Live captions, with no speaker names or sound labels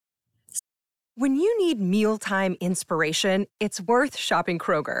When you need mealtime inspiration, it's worth shopping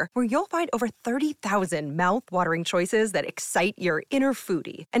Kroger, where you'll find over 30,000 mouth-watering choices that excite your inner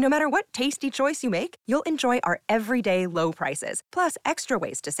foodie. And no matter what tasty choice you make, you'll enjoy our everyday low prices, plus extra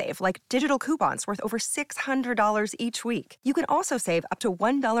ways to save, like digital coupons worth over $600 each week. You can also save up to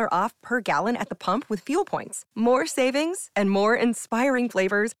 $1 off per gallon at the pump with fuel points. More savings and more inspiring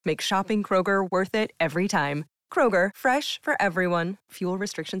flavors make shopping Kroger worth it every time. Kroger, fresh for everyone. Fuel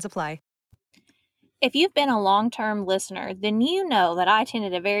restrictions apply. If you've been a long-term listener, then you know that I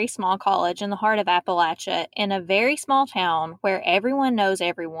attended a very small college in the heart of Appalachia in a very small town where everyone knows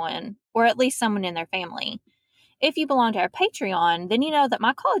everyone, or at least someone in their family. If you belong to our Patreon, then you know that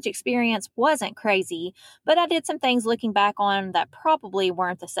my college experience wasn't crazy, but I did some things looking back on that probably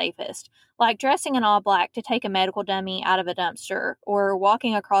weren't the safest, like dressing in all black to take a medical dummy out of a dumpster, or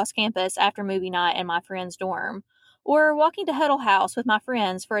walking across campus after movie night in my friend's dorm, or walking to Huddle House with my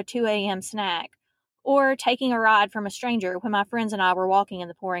friends for a 2 a.m. snack, or taking a ride from a stranger when my friends and I were walking in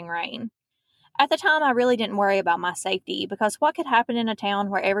the pouring rain. At the time, I really didn't worry about my safety because what could happen in a town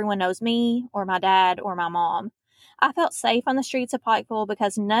where everyone knows me, or my dad, or my mom? I felt safe on the streets of Pikeville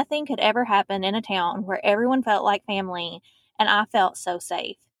because nothing could ever happen in a town where everyone felt like family, and I felt so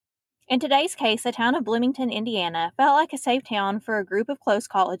safe. In today's case, the town of Bloomington, Indiana, felt like a safe town for a group of close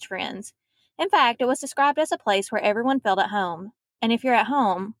college friends. In fact, it was described as a place where everyone felt at home. And if you're at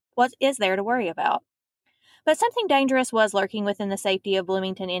home, what is there to worry about? But something dangerous was lurking within the safety of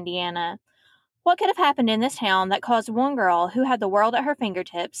Bloomington, Indiana. What could have happened in this town that caused one girl who had the world at her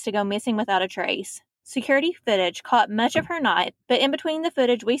fingertips to go missing without a trace? Security footage caught much of her night, but in between the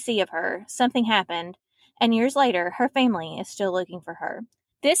footage we see of her, something happened, and years later, her family is still looking for her.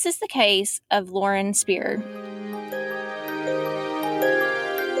 This is the case of Lauren Spear.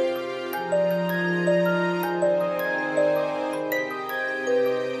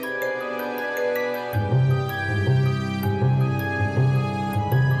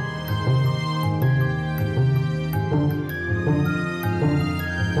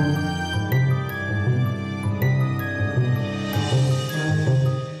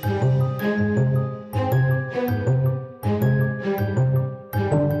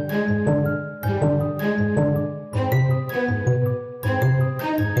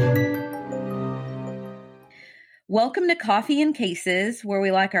 Welcome to Coffee and Cases, where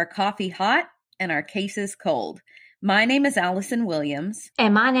we like our coffee hot and our cases cold. My name is Allison Williams.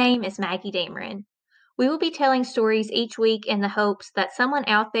 And my name is Maggie Dameron. We will be telling stories each week in the hopes that someone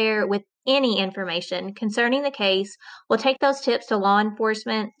out there with any information concerning the case will take those tips to law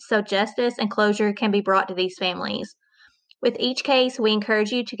enforcement so justice and closure can be brought to these families. With each case, we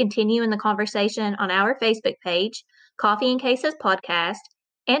encourage you to continue in the conversation on our Facebook page, Coffee and Cases Podcast,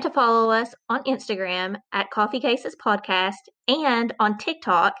 and to follow us on Instagram at Coffee Cases Podcast and on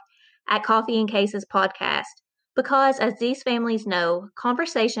TikTok at Coffee and Cases Podcast. Because, as these families know,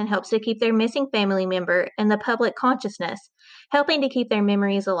 conversation helps to keep their missing family member in the public consciousness, helping to keep their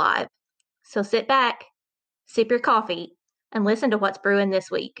memories alive. So sit back, sip your coffee, and listen to what's brewing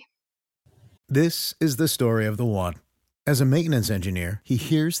this week. This is the story of the one. As a maintenance engineer, he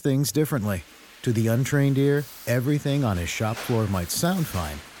hears things differently. To the untrained ear, everything on his shop floor might sound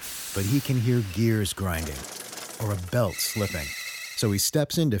fine, but he can hear gears grinding or a belt slipping. So he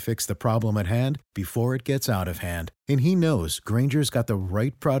steps in to fix the problem at hand before it gets out of hand. And he knows Grainger's got the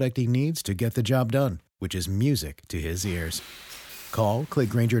right product he needs to get the job done, which is music to his ears. Call, click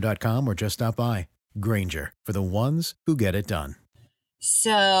Grainger.com, or just stop by. Grainger, for the ones who get it done.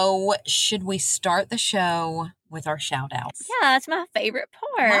 So, should we start the show with our shout outs? Yeah, that's my favorite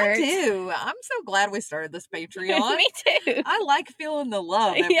part. Mine too. I'm so glad we started this Patreon. Me too. I like feeling the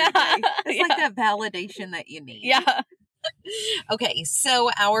love every day. It's like that validation that you need. Yeah. Okay, so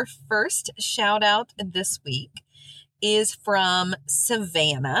our first shout out this week is from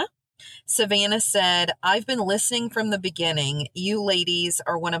Savannah. Savannah said, I've been listening from the beginning. You ladies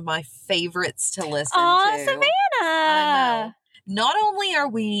are one of my favorites to listen to. Savannah. I know. Not only are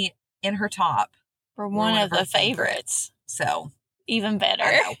we in her top, We're one of the favorites. So even better.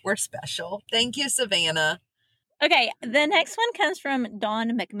 I know, we're special. Thank you, Savannah. Okay, the next one comes from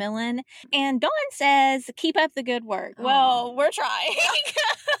Dawn McMillan. And Dawn says, keep up the good work. Well, we're trying.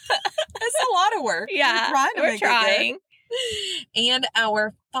 It's a lot of work. Yeah, we're trying. And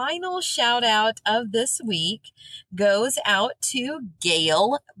our final shout out of this week goes out to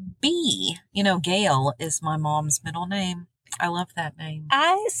Gail B. You know, Gail is my mom's middle name. I love that name.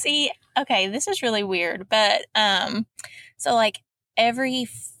 I see. Okay, this is really weird, but so like every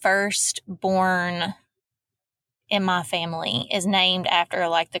firstborn in my family is named after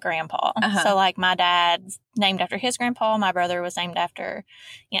like the grandpa. Uh-huh. So like my dad's named after his grandpa. My brother was named after,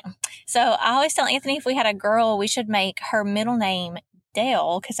 So I always tell Anthony if we had a girl, we should make her middle name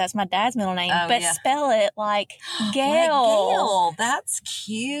Dale, because that's my dad's middle name, but spell it like Gail. Like Gail. That's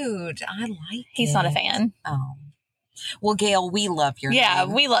cute. I like He's not a fan. Oh. Well, Gail, we love your name. Yeah,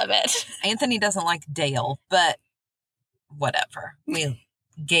 we love it. Anthony doesn't like Dale, but whatever.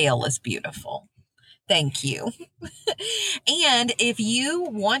 Gail is beautiful. Thank you. And if you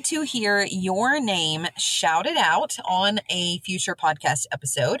want to hear your name shouted out on a future podcast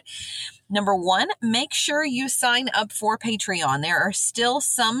episode, number one, make sure you sign up for Patreon. There are still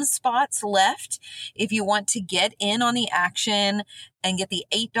some spots left if you want to get in on the action and get the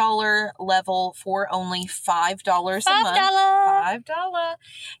 $8 level for only $5 a month. $5.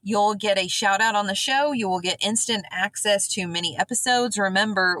 You'll get a shout out on the show. You will get instant access to many episodes.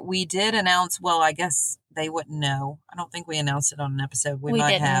 Remember, we did announce, well, I guess they wouldn't know. I don't think we announced it on an episode. We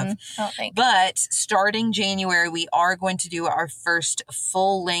might didn't. have. I don't think. But starting January, we are going to do our first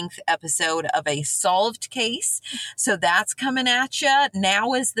full-length episode of a solved case. So that's coming at you.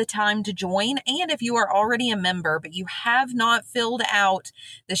 Now is the time to join. And if you are already a member, but you have not filled out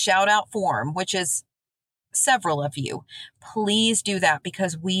the shout-out form, which is several of you, please do that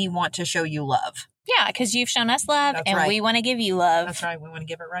because we want to show you love. Yeah, because you've shown us love and we want to give you love. That's right. We want to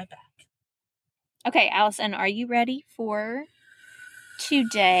give it right back. Okay, Allison, are you ready for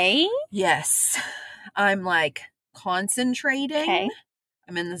today? Yes. I'm like concentrating. Okay.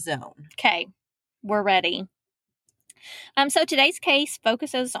 I'm in the zone. Okay, we're ready. So today's case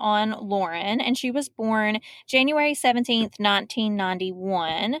focuses on Lauren, and she was born January 17th,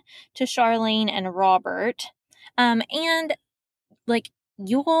 1991 to Charlene and Robert. And like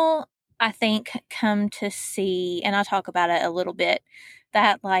you'll, I think, come to see, and I'll talk about it a little bit,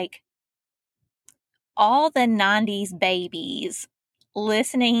 that like all the 90s babies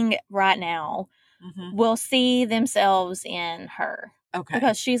listening right now will see themselves in her. Okay.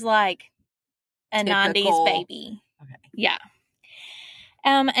 Because she's like a Typical 90s baby. Okay. Yeah.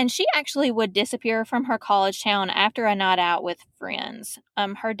 And she actually would disappear from her college town after a night out with friends.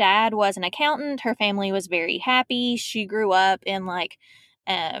 Her dad was an accountant. Her family was very happy. She grew up in like,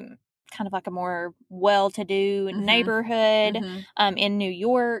 kind of like a more well-to-do neighborhood, in New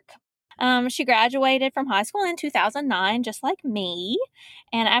York. She graduated from high school in 2009, just like me.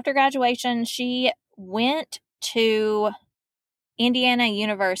 And after graduation, she went to Indiana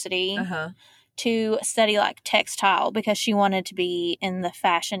University to study like textile because she wanted to be in the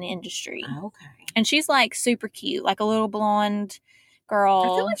fashion industry. Okay. And she's like super cute, like a little blonde girl.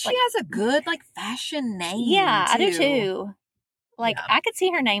 I feel like she has a good like fashion name. Yeah, too. I do too. Like I could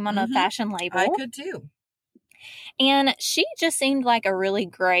see her name on a fashion label. I could too. And she just seemed like a really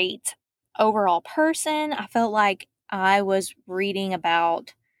great overall person. I felt like I was reading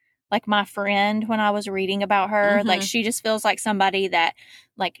about like my friend when I was reading about her. Like she just feels like somebody that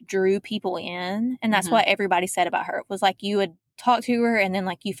like drew people in. And that's what everybody said about her. It was like you would talk to her and then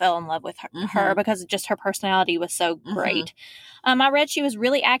like you fell in love with her because just her personality was so great. I read she was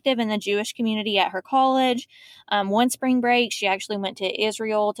really active in the Jewish community at her college. One spring break, she actually went to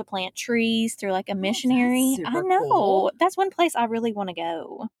Israel to plant trees through like a missionary. I know. Cool. That's one place I really want to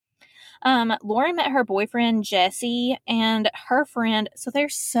go. Lauren met her boyfriend, Jesse, and her friend. So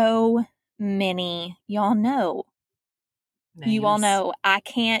there's so many. Y'all know. Names. You all know I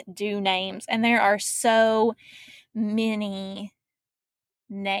can't do names. And there are so many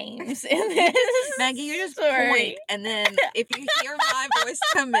names in this. Maggie, you just story. point, and then if you hear my voice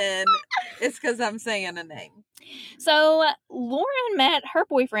come in, it's because I'm saying a name. So Lauren met her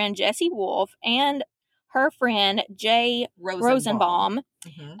boyfriend, Jesse Wolf, and her friend, Jay Rosenbaum,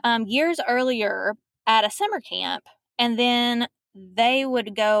 years earlier at a summer camp. And then they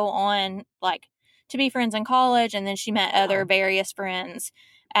would go on, like, to be friends in college. And then she met other various friends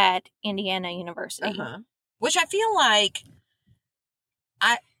at Indiana University. Which I feel like,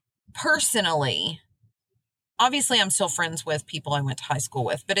 I personally, obviously I'm still friends with people I went to high school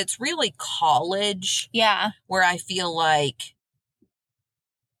with, but it's really college. Yeah. Where I feel like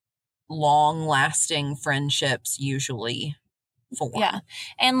long-lasting friendships usually form. Yeah.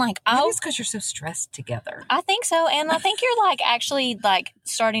 And like, maybe it's because you're so stressed together. I think so. And I think you're like actually like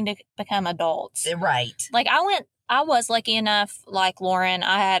starting to become adults. Right. Like I was lucky enough, like Lauren,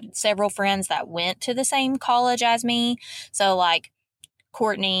 I had several friends that went to the same college as me. So like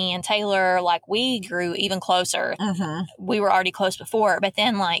Courtney and Taylor, like we grew even closer. We were already close before, but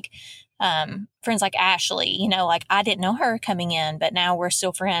then like friends like Ashley, you know, like I didn't know her coming in, but now we're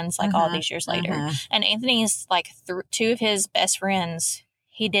still friends like all these years later. And Anthony's like two of his best friends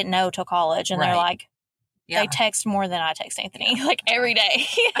he didn't know till college, and they're like Yeah. They text more than I text Anthony, like every day. I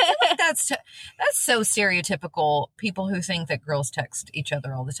feel like that's so stereotypical, people who think that girls text each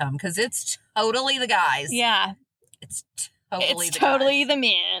other all the time, because it's totally the guys. Yeah. It's totally the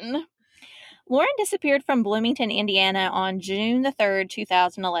men. Lauren disappeared from Bloomington, Indiana on June the 3rd,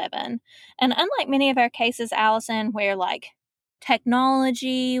 2011. And unlike many of our cases, Allison, where like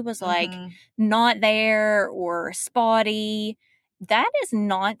technology was like not there or spotty, that is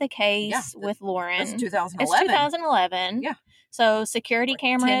not the case with Lauren. It's 2011. It's 2011. Yeah. So security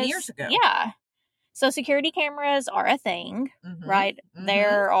cameras. 10 years ago. Yeah. So security cameras are a thing, right?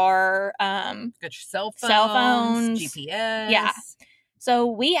 There are got your cell phones, GPS. Yeah. So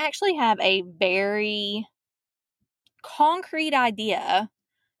we actually have a very concrete idea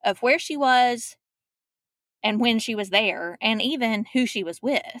of where she was and when she was there, and even who she was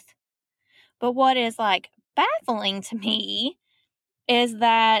with. But what is like baffling to me is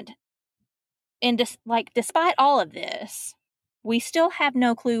that despite all of this, we still have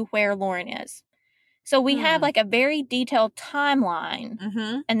no clue where Lauren is. So we have like a very detailed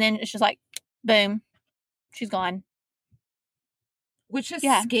timeline, and then it's just like, boom, she's gone. Which is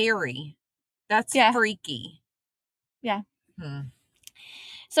scary. That's freaky. Yeah.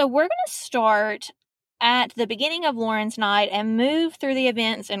 So we're going to start at the beginning of Lauren's night and move through the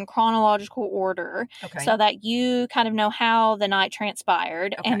events in chronological order, so that you kind of know how the night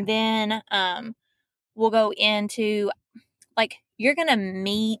transpired. Okay. And then we'll go into, like, you're going to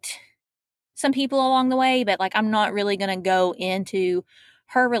meet some people along the way, but like I'm not really going to go into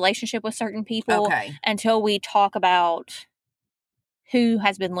her relationship with certain people until we talk about who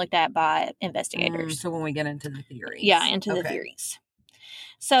has been looked at by investigators. So when we get into the theories. Yeah, into the theories.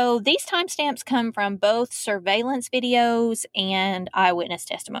 So these timestamps come from both surveillance videos and eyewitness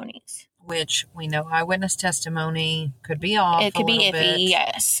testimonies. Which we know eyewitness testimony could be off. It could be iffy,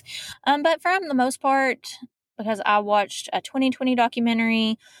 yes. But for the most part, because I watched a 2020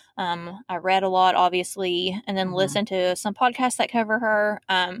 documentary, I read a lot, obviously, and then listened to some podcasts that cover her.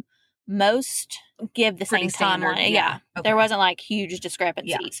 Most give the same timeline. Yeah. There wasn't like huge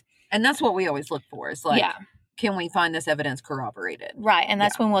discrepancies. Yeah. And that's what we always look for, is like, can we find this evidence corroborated? Right. And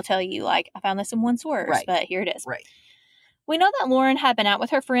that's when we'll tell you, like, I found this in one source, but here it is. Right. We know that Lauren had been out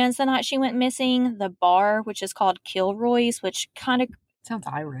with her friends the night she went missing. The bar, which is called Kilroy's, which kind of sounds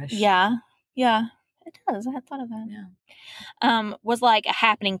Irish. Yeah. Yeah. It does. I had thought of that. Yeah. Was like a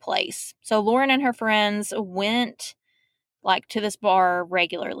happening place. So Lauren and her friends went like to this bar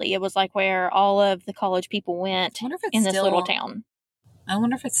regularly. It was like where all of the college people went in this little town. I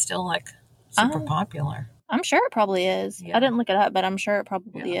wonder if it's still like super popular. I'm sure it probably is. Yeah. I didn't look it up, but I'm sure it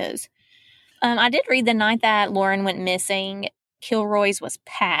probably is. I did read the night that Lauren went missing, Kilroy's was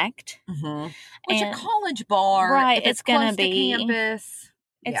packed. Which a college bar, right? It's going to be campus.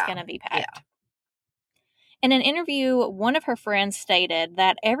 It's going to be packed. Yeah. In an interview, one of her friends stated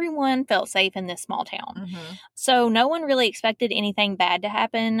that everyone felt safe in this small town. So no one really expected anything bad to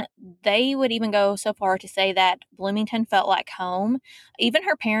happen. They would even go so far to say that Bloomington felt like home. Even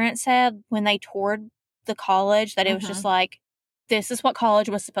her parents said when they toured the college that it was just like, this is what college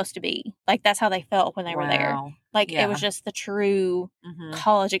was supposed to be. Like, that's how they felt when they were there. Like, it was just the true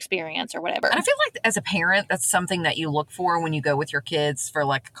college experience or whatever. And I feel like as a parent, that's something that you look for when you go with your kids for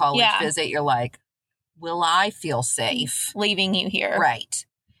like a college visit. You're like, will I feel safe leaving you here? Right.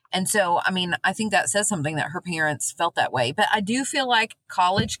 And so, I mean, I think that says something that her parents felt that way. But I do feel like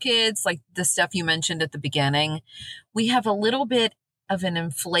college kids, like the stuff you mentioned at the beginning, we have a little bit of an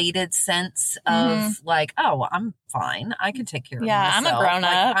inflated sense of like, oh, I'm fine. I can take care of myself. I'm a grown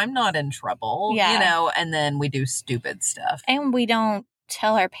up. I'm not in trouble, you know, and then we do stupid stuff. And we don't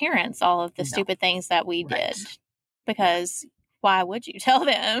tell our parents all of the stupid things that we did, because why would you tell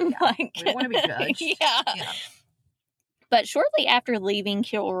them? Like, we don't want to be judged. But shortly after leaving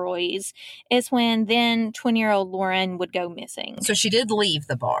Kilroy's is when then 20-year-old Lauren would go missing. So she did leave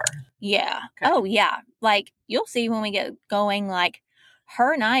the bar. Yeah. Okay. Oh, yeah. Like, you'll see when we get going, like,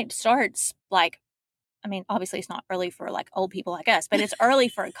 her night starts, like, I mean, obviously it's not early for, like, old people like us, but it's early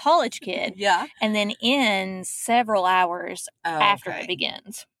for a college kid. And then ends several hours after it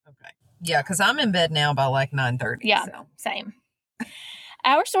begins. Okay. Yeah, because I'm in bed now by, like, 9:30. Yeah, same.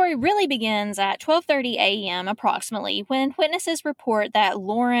 Our story really begins at 12:30 a.m. approximately when witnesses report that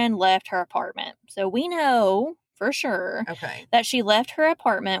Lauren left her apartment. So we know for sure that she left her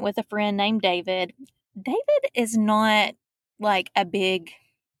apartment with a friend named David. David is not like a big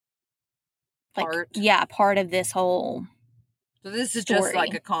part of this whole So this is story. Just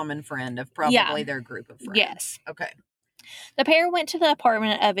like a common friend of probably their group of friends. Yes. Okay. The pair went to the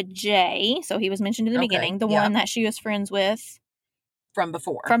apartment of a Jay, so he was mentioned in the beginning, the one that she was friends with. From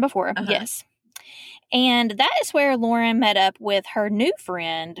before. Yes. And that is where Lauren met up with her new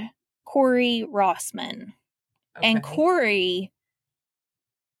friend, Corey Rossman. Okay. And Corey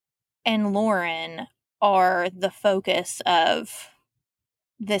and Lauren are the focus of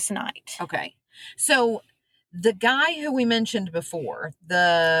this night. Okay. So the guy who we mentioned before,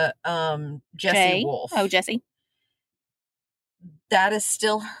 the Jesse Wolf. Oh, Jesse. That is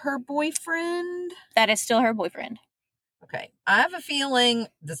still her boyfriend? That is still her boyfriend. Okay. I have a feeling,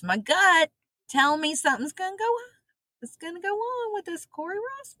 this is my gut, tell me something's going to go on. It's going to go on with this Corey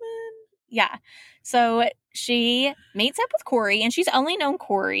Rossman. Yeah. So she meets up with Corey, and she's only known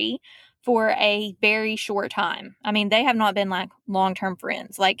Corey for a very short time. I mean, they have not been like long-term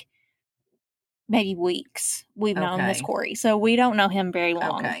friends, like maybe weeks. We've known this Corey. So we don't know him very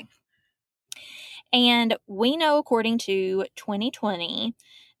long. Okay. And we know, according to 2020,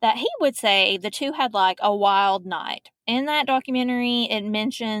 that he would say the two had like a wild night. In that documentary, it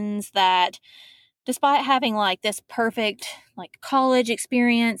mentions that despite having like this perfect like college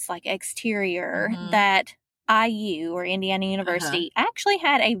experience, like exterior, that IU or Indiana University actually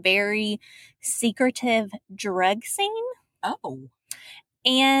had a very secretive drug scene. Oh.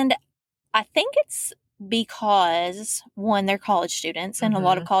 And I think it's because, one, they're college students, and a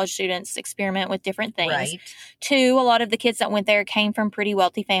lot of college students experiment with different things. Right. Two, a lot of the kids that went there came from pretty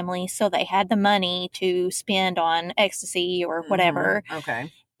wealthy families, so they had the money to spend on ecstasy or whatever.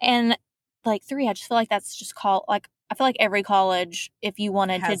 Okay. And like three, I just feel like that's just I feel like every college, if you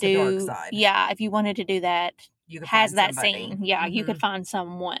wanted has to do, the dark side. yeah, if you wanted to do that, You could has find that somebody. scene. Yeah, you could find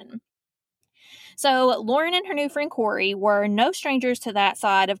someone. So Lauren and her new friend Corey were no strangers to that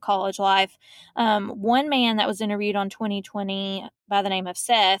side of college life. One man that was interviewed on 2020 by the name of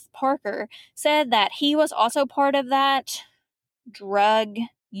Seth Parker said that he was also part of that drug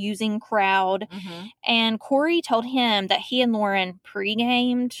using crowd. And Corey told him that he and Lauren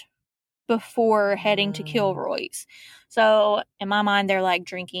pre-gamed before heading to Kilroy's. So in my mind, they're like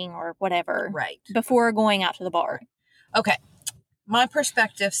drinking or whatever. Right. Before going out to the bar. Okay. My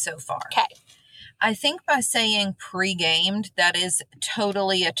perspective so far. Okay. I think by saying pre-gamed, that is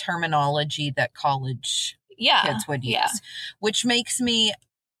totally a terminology that college kids would use, which makes me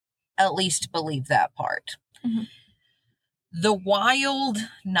at least believe that part. The wild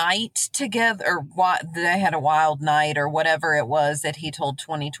night together, or they had a wild night or whatever it was that he told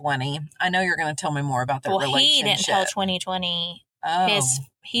 2020. I know you're going to tell me more about their relationship. He didn't tell 2020. Oh.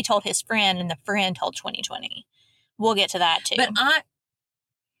 He told his friend, and the friend told 2020. We'll get to that too. But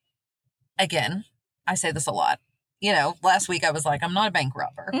I say this a lot. You know, last week I was like, I'm not a bank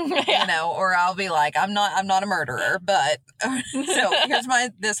robber, you know, or I'll be like, I'm not a murderer, but so here's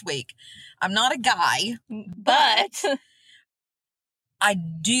this week. I'm not a guy, but I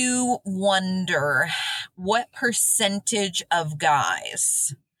do wonder what percentage of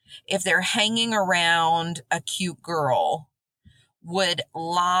guys, if they're hanging around a cute girl, would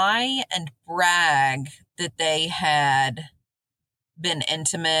lie and brag that they had been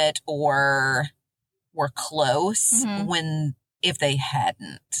intimate or were close if they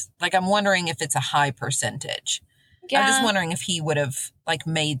hadn't. Like, I'm wondering if it's a high percentage. I'm just wondering if he would have like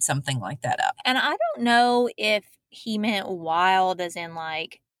made something like that up. And I don't know if he meant wild as in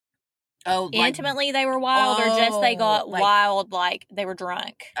like intimately they were wild, or just they got wild like they were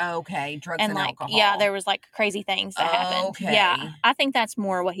drunk. Okay, drugs and like alcohol. Yeah, there was like crazy things that happened. Okay. Yeah, I think that's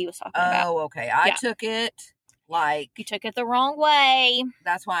more what he was talking about. Oh, okay. I took it like you took it the wrong way.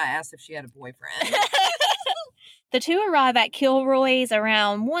 That's why I asked if she had a boyfriend. The two arrive at Kilroy's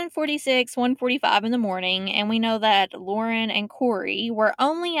around 1:46, 1:45 in the morning, and we know that Lauren and Corey were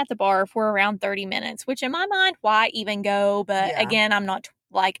only at the bar for around 30 minutes, which in my mind, why even go? But again, I'm not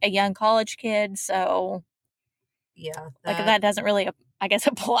like a young college kid, so that doesn't really, I guess,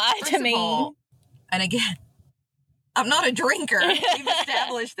 apply to me. All, and again, I'm not a drinker. We've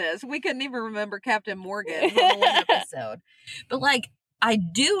established this. We couldn't even remember Captain Morgan on one episode. But like, I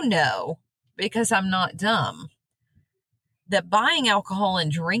do know, because I'm not dumb, that buying alcohol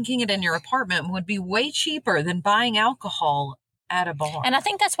and drinking it in your apartment would be way cheaper than buying alcohol at a bar. And I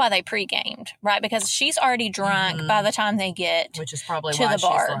think that's why they pre-gamed, right? Because she's already drunk by the time they get which is probably to why the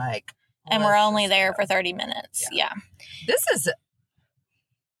bar. She's like, and we're only there for 30 minutes. Yeah. This is,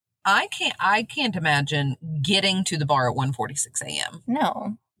 I can't imagine getting to the bar at 1:46 a.m.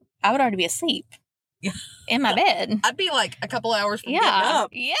 No, I would already be asleep in my bed. I'd be like a couple hours from getting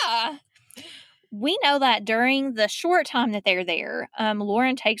up. Yeah. We know that during the short time that they're there,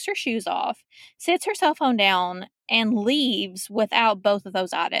 Lauren takes her shoes off, sits her cell phone down, and leaves without both of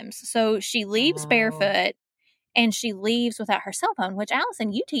those items. So she leaves barefoot, and she leaves without her cell phone, which,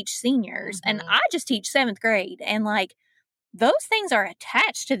 Allison, you teach seniors, and I just teach 7th grade. And, like, those things are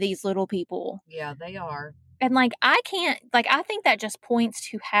attached to these little people. Yeah, they are. And, like, I think that just points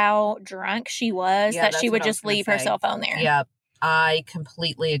to how drunk she was, that she would just leave her cell phone there. Yeah, I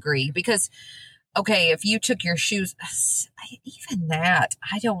completely agree. Because, okay, if you took your shoes, even that,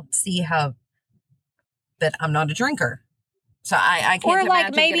 I don't see how, but I'm not a drinker. So I can't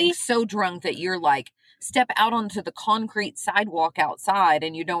imagine getting so drunk that you're like, step out onto the concrete sidewalk outside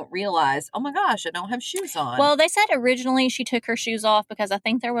and you don't realize, oh my gosh, I don't have shoes on. Well, they said originally she took her shoes off because I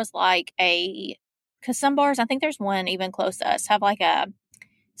think there was like because some bars, I think there's one even close to us, have like a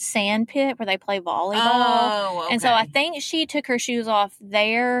sand pit where they play volleyball. Oh, okay. And so I think she took her shoes off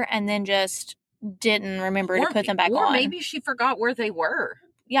there and then just didn't remember to put them back on. Or maybe she forgot where they were.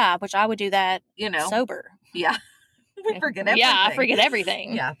 Yeah, which I would do that, sober. Yeah. We forget everything. Yeah, I forget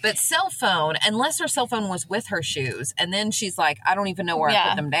everything. Yeah, but cell phone, unless her cell phone was with her shoes, and then she's like, I don't even know where I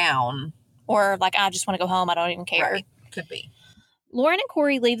put them down. Or like, I just want to go home. I don't even care. Right. Could be. Lauren and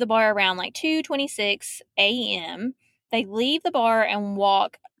Corey leave the bar around like 2:26 a.m. They leave the bar and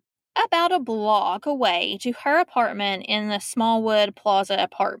walk about a block away to her apartment in the Smallwood Plaza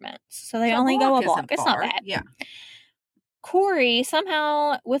Apartments. So they only go a block. It's not bad. Yeah. Corey,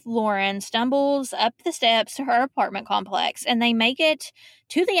 somehow with Lauren, stumbles up the steps to her apartment complex, and they make it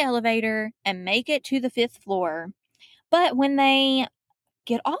to the elevator and make it to the 5th floor. But when they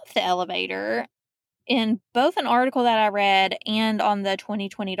get off the elevator, in both an article that I read and on the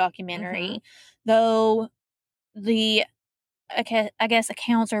 2020 documentary, though the, I guess,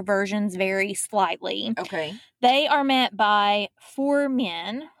 accounts or versions vary slightly. Okay. They are met by 4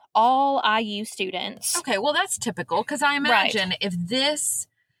 men, all IU students. Okay, well, that's typical, because I imagine if this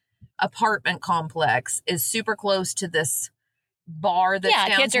apartment complex is super close to this bar that's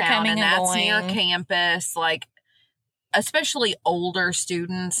downtown, kids are coming and that's going. near campus, like, especially older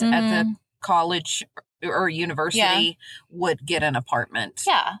students at the college or university would get an apartment.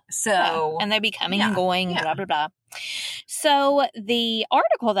 Yeah. So. And they'd be coming and going, blah, blah, blah. So the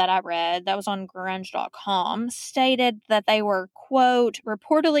article that I read that was on grunge.com stated that they were, quote,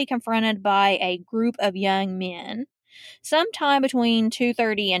 reportedly confronted by a group of young men sometime between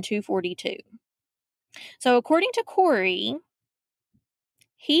 2:30 and 2:42. So according to Corey,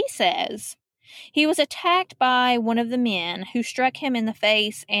 he says he was attacked by one of the men who struck him in the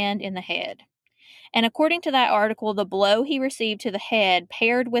face and in the head. And according to that article, the blow he received to the head,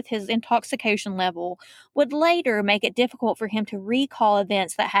 paired with his intoxication level, would later make it difficult for him to recall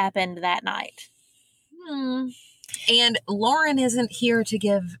events that happened that night. And Lauren isn't here to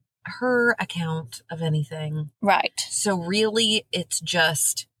give her account of anything. Right. So really, it's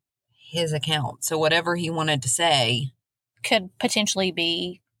just his account. So whatever he wanted to say could potentially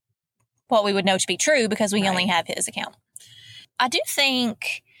be what we would know to be true because we only have his account. I do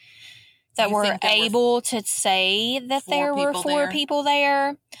think that we're able to say that there were 4 people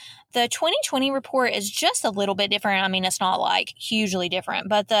there. The 2020 report is just a little bit different. I mean, it's not like hugely different,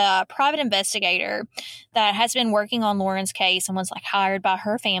 but the private investigator that has been working on Lauren's case and was like hired by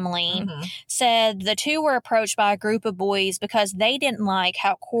her family said the 2 were approached by a group of boys because they didn't like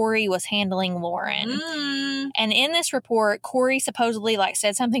how Corey was handling Lauren. And in this report, Corey supposedly like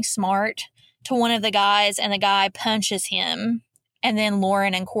said something smart to one of the guys and the guy punches him. And then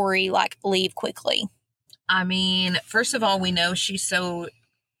Lauren and Corey like leave quickly. I mean, first of all, we know she's so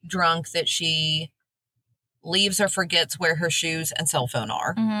drunk that she leaves or forgets where her shoes and cell phone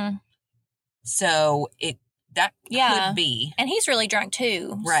are. So that could be. And he's really drunk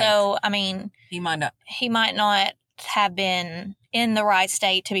too. Right. So, I mean, he might not have been in the right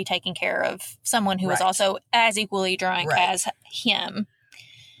state to be taking care of someone who is also as equally drunk as him.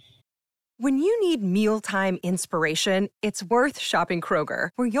 When you need mealtime inspiration, it's worth shopping Kroger,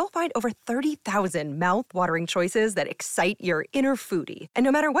 where you'll find over 30,000 mouth-watering choices that excite your inner foodie. And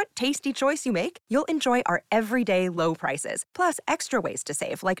no matter what tasty choice you make, you'll enjoy our everyday low prices, plus extra ways to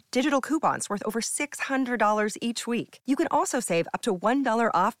save, like digital coupons worth over $600 each week. You can also save up to $1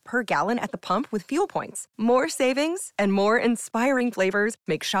 off per gallon at the pump with fuel points. More savings and more inspiring flavors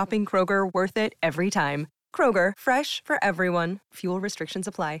make shopping Kroger worth it every time. Kroger, fresh for everyone. Fuel restrictions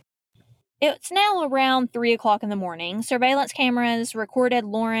apply. It's now around 3 o'clock in the morning. Surveillance cameras recorded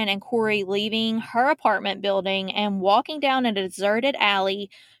Lauren and Corey leaving her apartment building and walking down a deserted alley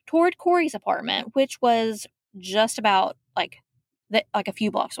toward Corey's apartment, which was just about like a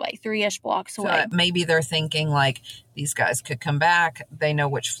few blocks away, 3-ish blocks away. So maybe they're thinking like, these guys could come back. They know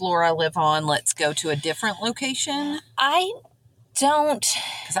which floor I live on. Let's go to a different location. I don't.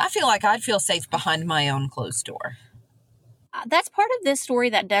 Because I feel like I'd feel safe behind my own closed door. that's part of this story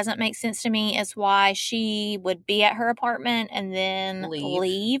that doesn't make sense to me, is why she would be at her apartment and then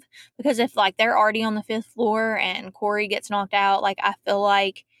leave. Because if, like, they're already on the 5th floor and Corey gets knocked out, like, I feel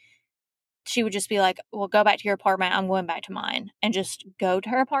like she would just be like, well, go back to your apartment. I'm going back to mine, and just go to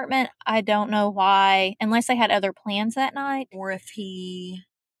her apartment. I don't know why, unless they had other plans that night. Or if he,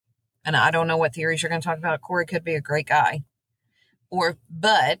 and I don't know what theories you're going to talk about. Corey could be a great guy,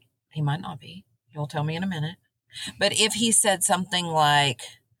 but he might not be. You'll tell me in a minute. But if he said something like,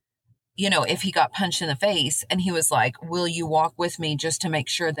 you know, if he got punched in the face and he was like, will you walk with me just to make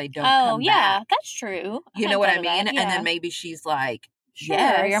sure they don't come back? Oh, yeah, that's true. You know what I mean? Yeah. And then maybe she's like, sure,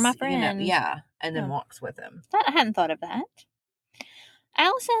 yes, you're my friend. You know, and then walks with him. I hadn't thought of that.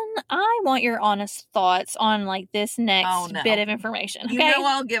 Allison, I want your honest thoughts on, like, this next bit of information. Okay? You know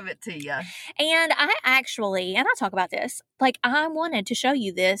I'll give it to you. And I actually, and I'll talk about this, like, I wanted to show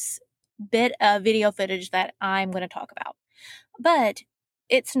you this bit of video footage that I'm going to talk about. But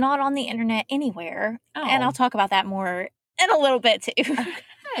it's not on the internet anywhere. Oh. And I'll talk about that more in a little bit, too.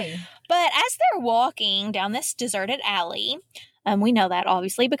 Okay. But as they're walking down this deserted alley, we know that,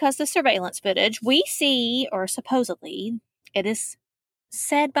 obviously, because the surveillance footage, we see, or supposedly, it is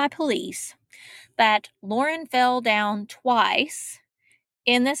said by police, that Lauren fell down twice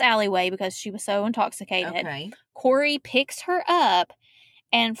in this alleyway because she was so intoxicated. Okay. Corey picks her up,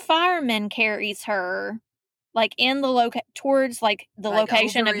 and fireman carries her, like, in the towards, like, the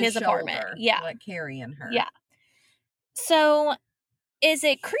location of his apartment. Yeah. Like, carrying her. Yeah. So, is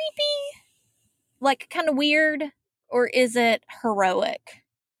it creepy? Like, kind of weird? Or is it heroic?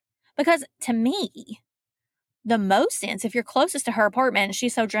 Because, to me, the most sense, if you're closest to her apartment and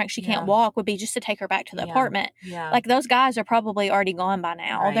she's so drunk she can't walk, would be just to take her back to the apartment. Yeah. Like, those guys are probably already gone by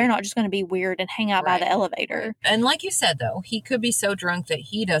now. Right. They're not just going to be weird and hang out by the elevator. Right. And like you said, though, he could be so drunk that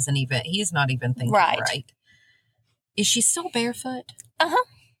he's not even thinking right. Is she still barefoot? Uh-huh.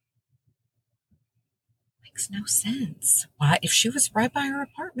 Makes no sense. Why, if she was right by her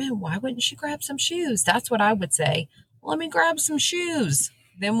apartment, why wouldn't she grab some shoes? That's what I would say. Let me grab some shoes.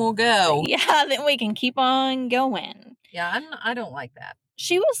 Then we'll go. Yeah, then we can keep on going. Yeah, I don't like that.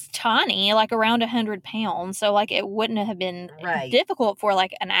 She was tiny, like around 100 pounds. So, like, it wouldn't have been difficult for,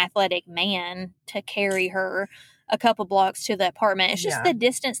 like, an athletic man to carry her a couple blocks to the apartment. It's just the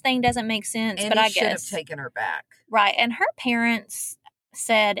distance thing doesn't make sense. And but I guess should have taken her back. Right. And her parents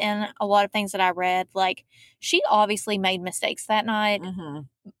said in a lot of things that I read, like, she obviously made mistakes that night.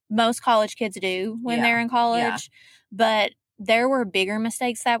 Mm-hmm. Most college kids do when they're in college. But there were bigger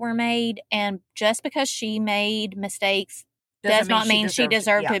mistakes that were made, and just because she made mistakes does not mean she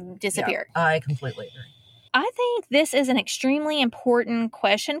deserved to disappear. Yeah, I completely agree. I think this is an extremely important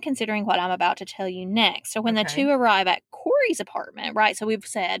question considering what I'm about to tell you next. So when the two arrive at Corey's apartment, right? So we've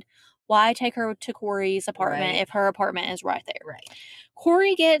said, why take her to Corey's apartment if her apartment is right there? Right.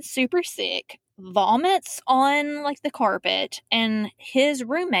 Corey gets super sick, vomits on, like, the carpet, and his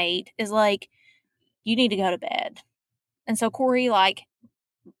roommate is like, you need to go to bed. And so Corey, like,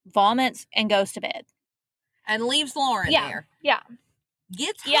 vomits and goes to bed. And leaves Lauren there. Yeah.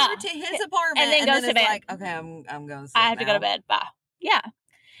 Gets her to his apartment. And then goes to bed. Like, okay, I'm going to sit I have to go to bed. Bye. Yeah.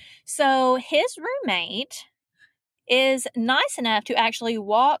 So his roommate is nice enough to actually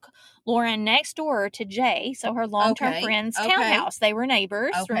walk Lauren next door to Jay, so her long-term friend's townhouse. They were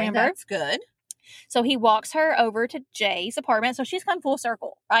neighbors, remember? That's good. So he walks her over to Jay's apartment. So she's come full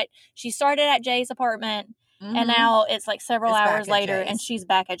circle, right? She started at Jay's apartment. Mm-hmm. And now it's like several hours later and she's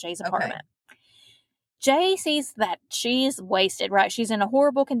back at Jay's apartment. Jay sees that she's wasted, right? She's in a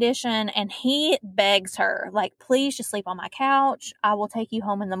horrible condition, and he begs her, like, please just sleep on my couch. I will take you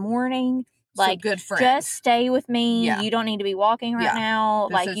home in the morning. Like, so good friend. Just stay with me. Yeah. You don't need to be walking right now.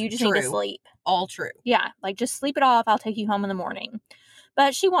 Like, you just need to sleep. All true. Yeah. Like, just sleep it off. I'll take you home in the morning.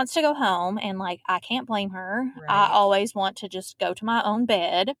 But she wants to go home, and, like, I can't blame her. Right. I always want to just go to my own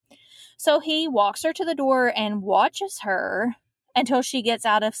bed. So he walks her to the door and watches her until she gets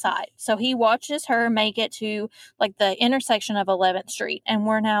out of sight. So he watches her make it to, like, the intersection of 11th Street. And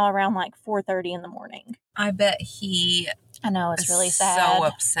we're now around, like, 4:30 in the morning. I bet he... I know, it's really sad. So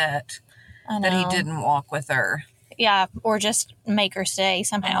upset that he didn't walk with her. Yeah, or just make her stay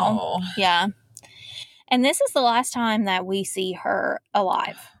somehow. Oh. Yeah. And this is the last time that we see her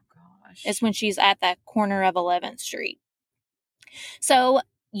alive. Oh, gosh. It's when she's at that corner of 11th Street. So,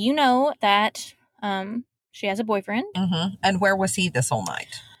 you know that she has a boyfriend. Mm-hmm. And where was he this whole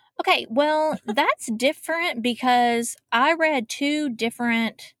night? Okay, well, that's different because I read two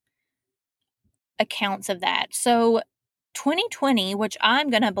different accounts of that. So 2020, which I'm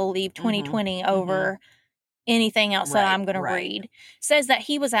going to believe 2020 over anything else that Right, I'm going to right. read. Says that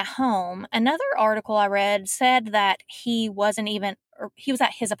he was at home. Another article I read said that he was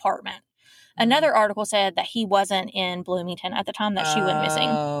at his apartment. Another article said that he wasn't in Bloomington at the time that she went missing.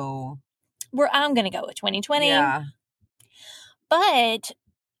 Oh. Where I'm going to go with 2020. Yeah. But,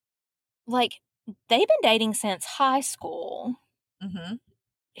 like, they've been dating since high school. Mm-hmm.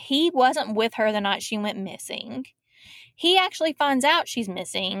 He wasn't with her the night she went missing. He actually finds out she's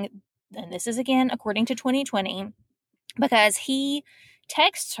missing, and this is again according to 2020, because he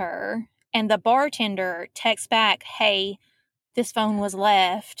texts her and the bartender texts back, hey, this phone was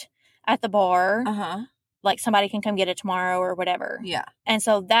left at the bar. Uh-huh. Like, somebody can come get it tomorrow or whatever. Yeah. And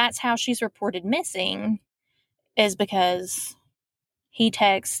so that's how she's reported missing, is because he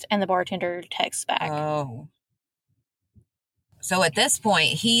texts and the bartender texts back. Oh. So at this point,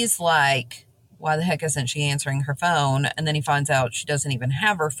 he's like, why the heck isn't she answering her phone? And then he finds out she doesn't even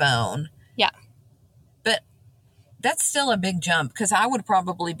have her phone. Yeah. But that's still a big jump, because I would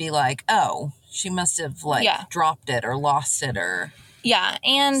probably be like, oh, she must have dropped it or lost it or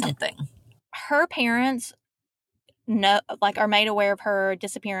and something. Her parents are made aware of her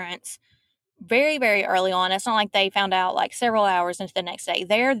disappearance very, very early on. It's not like they found out like several hours into the next day.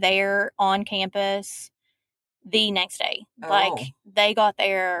 They're there on campus the next day. Oh. Like, they got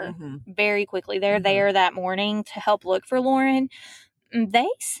there very quickly. They're there that morning to help look for Lauren. They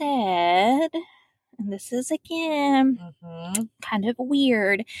said, and this is again kind of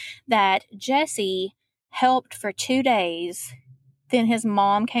weird, that Jesse helped for 2 days. Then his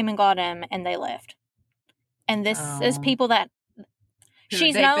mom came and got him, and they left. And this is people that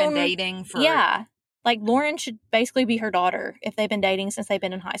they've been dating for... Yeah. Like, Lauren should basically be her daughter if they've been dating since they've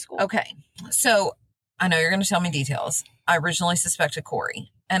been in high school. Okay. So, I know you're going to tell me details. I originally suspected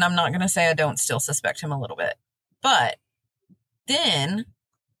Corey. And I'm not going to say I don't still suspect him a little bit. But then,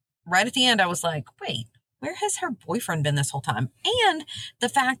 right at the end, I was like, wait, where has her boyfriend been this whole time? And the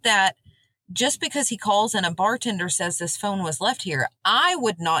fact that just because he calls and a bartender says this phone was left here, I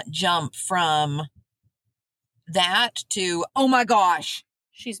would not jump from that to, oh my gosh,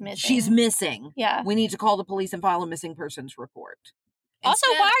 she's missing. She's missing. Yeah. We need to call the police and file a missing persons report. Also,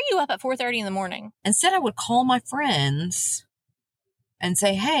 why are you up at 4:30 in the morning? Instead, I would call my friends and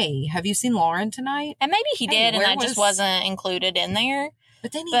say, hey, have you seen Lauren tonight? And maybe he did, and that just wasn't included in there.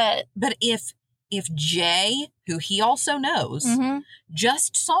 But then but if Jay, who he also knows,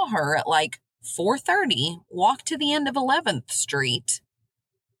 just saw her at like 4:30, walk to the end of 11th Street,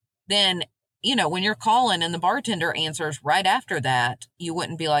 then, you know, when you're calling and the bartender answers right after that, you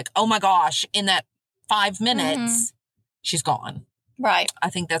wouldn't be like, oh my gosh, in that 5 minutes, she's gone. Right. I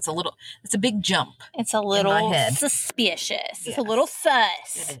think it's a big jump. It's a little suspicious. Yes. It's a little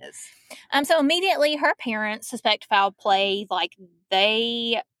sus. It is. So immediately her parents suspect foul play. Like,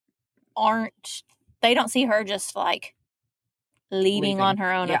 they don't see her just like leaving on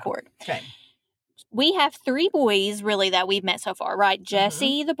her own accord. Okay. We have 3 boys really that we've met so far, right?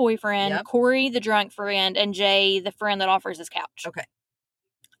 Jesse, the boyfriend, Corey, the drunk friend, and Jay, the friend that offers his couch. Okay.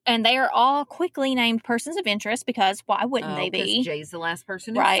 And they are all quickly named persons of interest, because why wouldn't they be? Because Jay's the last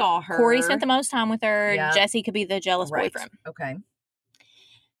person who saw her. Corey spent the most time with her. Yep. Jesse could be the jealous boyfriend. Okay.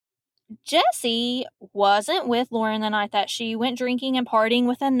 Jesse wasn't with Lauren the night that she went drinking and partying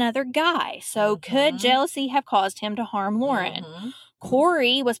with another guy. So could jealousy have caused him to harm Lauren?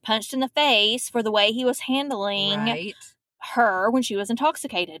 Corey was punched in the face for the way he was handling her when she was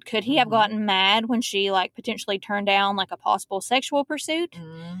intoxicated. Could he have gotten mad when she like potentially turned down like a possible sexual pursuit?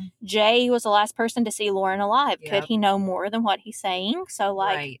 Jay was the last person to see Lauren alive. Could he know more than what he's saying? So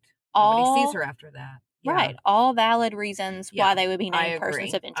like nobody sees her after that. Yeah. Right. All valid reasons why they would be named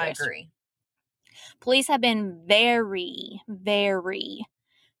persons of interest. I agree. Police have been very, very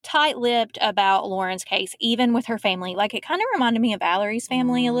tight-lipped about Lauren's case, even with her family. Like, it kind of reminded me of Valerie's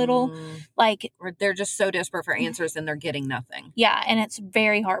family a little. Like, they're just so desperate for answers and they're getting nothing. Yeah, and it's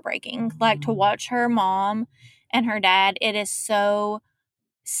very heartbreaking. Like, to watch her mom and her dad, it is so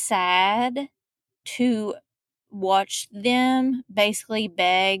sad to watch them basically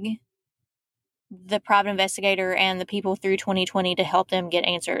beg the private investigator and the people through 2020 to help them get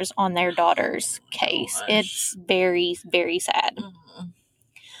answers on their daughter's case. It's very, very sad.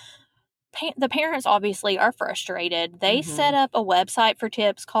 The parents obviously are frustrated. They set up a website for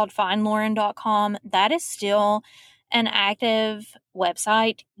tips called findlauren.com. That is still an active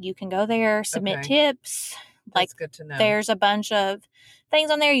website. You can go there, submit tips. That's good to know. There's a bunch of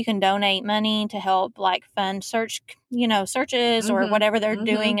things on there. You can donate money to help like fund searches or whatever they're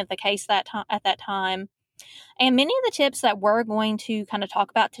doing at the case at that time. And many of the tips that we're going to kind of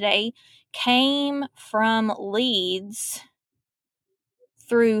talk about today came from leads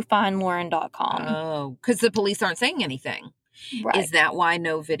through findlauren.com. Oh, because the police aren't saying anything. Right. Is that why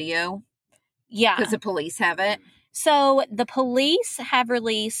no video? Yeah. Because the police have it? So the police have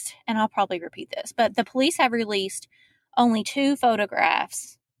released, and I'll probably repeat this, but the police have released only 2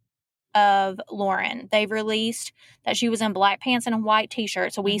 photographs of Lauren. They've released that she was in black pants and a white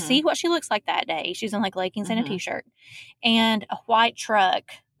t-shirt. So we see what she looks like that day. She's in like leggings and a t-shirt and a white truck,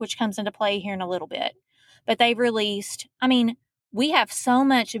 which comes into play here in a little bit. But they've released, I mean, we have so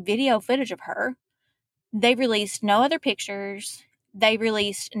much video footage of her. They've released no other pictures. They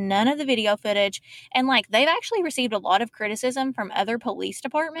released none of the video footage. And like, they've actually received a lot of criticism from other police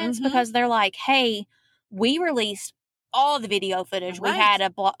departments because they're like, hey, we released all the video footage we had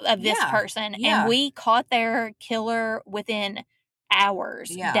of this person. And we caught their killer within hours,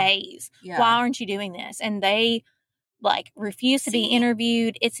 days. Why aren't you doing this? And they like refuse to be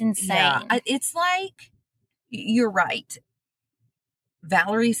interviewed. It's insane. Yeah. It's like, you're right.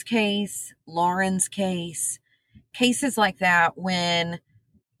 Valerie's case, Lauren's case, cases like that when,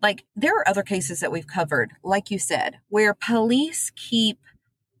 like, there are other cases that we've covered, like you said, where police keep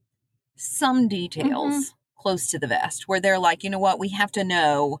some details close to the vest, where they're like, you know what, we have to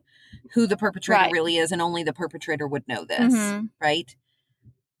know who the perpetrator really is, and only the perpetrator would know this, right?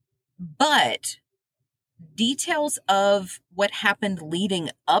 But details of what happened leading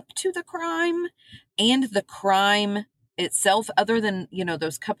up to the crime and the crime itself, other than, you know,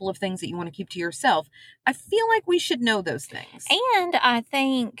 those couple of things that you want to keep to yourself, I feel like we should know those things. And I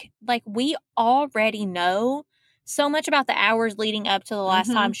think, like, we already know so much about the hours leading up to the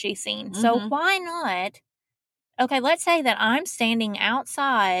last time she's seen. So why not? Okay, let's say that I'm standing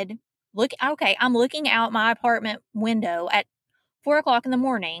outside. I'm looking out my apartment window at 4 o'clock in the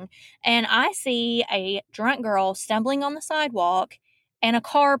morning, and I see a drunk girl stumbling on the sidewalk and a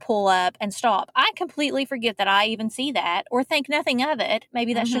car pull up and stop. I completely forget that I even see that or think nothing of it.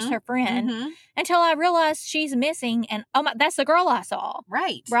 Maybe that's just her friend until I realize she's missing. And oh my, that's the girl I saw.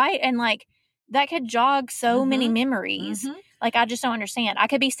 Right. Right. And like that could jog so many memories. Like, I just don't understand. I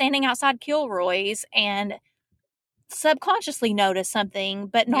could be standing outside Kilroy's and subconsciously notice something,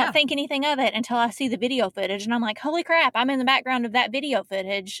 but not think anything of it until I see the video footage. And I'm like, holy crap, I'm in the background of that video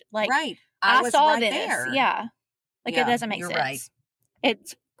footage. Like, I saw right this. There. Yeah. Like, it doesn't make sense. Right.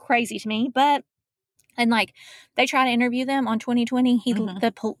 It's crazy to me, but, and like, they try to interview them on 2020.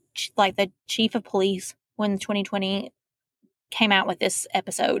 The chief of police, when 2020 came out with this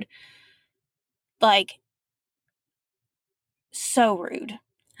episode, like, so rude.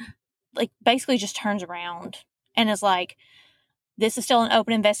 Like, basically just turns around and is like, this is still an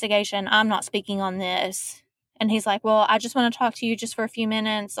open investigation. I'm not speaking on this. And he's like, well, I just want to talk to you just for a few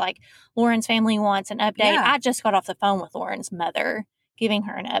minutes. Like, Lauren's family wants an update. I just got off the phone with Lauren's mother, giving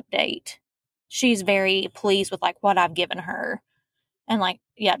her an update. She's very pleased with like what I've given her. And like,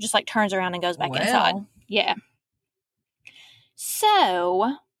 just like turns around and goes back inside. Yeah.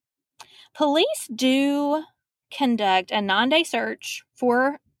 So police do conduct a 9-day search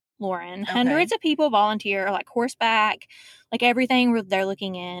for Lauren. Okay. Hundreds of people volunteer, like horseback, like everything. They're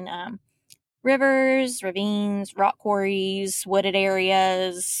looking in rivers, ravines, rock quarries, wooded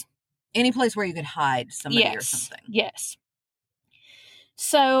areas. Any place where you could hide somebody or something. Yes.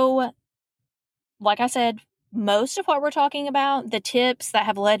 So, like I said, most of what we're talking about, the tips that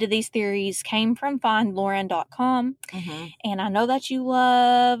have led to these theories came from findlauren.com. And I know that you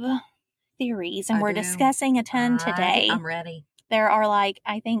love theories, and we're discussing a ton today. I'm ready. There are like,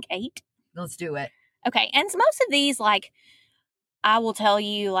 I think 8. Let's do it. Okay. And most of these, like, I will tell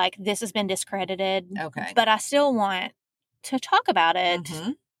you, like, this has been discredited. Okay. But I still want to talk about it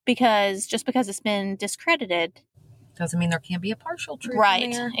because just because it's been discredited doesn't mean there can't be a partial truth. Right.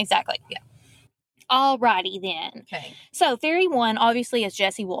 In there. Exactly. Yeah. Alrighty then. Okay. So theory 1 obviously is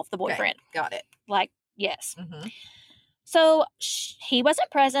Jesse Wolf, the boyfriend. Okay. Got it. Like, yes. So he wasn't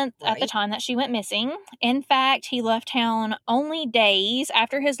present at the time that she went missing. In fact, he left town only days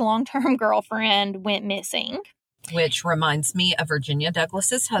after his long-term girlfriend went missing. Which reminds me of Virginia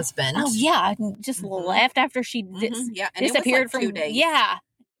Douglas's husband. Oh, yeah. Just left after she disappeared from 2 days. Yeah.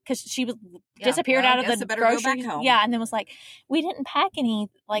 Because she was disappeared out of the grocery. Yeah, and then was like, we didn't pack any.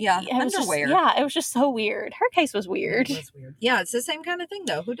 Like, it was underwear. It was just so weird. Her case was weird. It was weird. Yeah, it's the same kind of thing,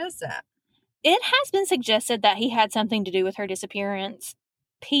 though. Who does that? It has been suggested that he had something to do with her disappearance.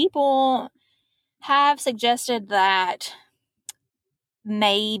 People have suggested that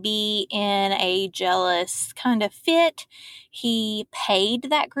maybe in a jealous kind of fit, he paid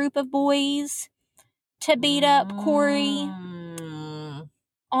that group of boys to beat up Corey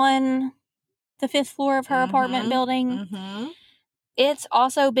on the 5th floor of her apartment building. It's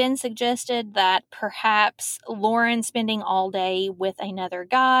also been suggested that perhaps Lauren spending all day with another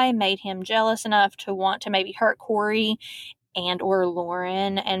guy made him jealous enough to want to maybe hurt Corey and or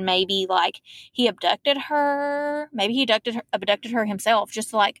Lauren, and maybe like he abducted her. Maybe he abducted her himself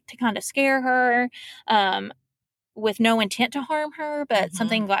just to kind of scare her, with no intent to harm her, but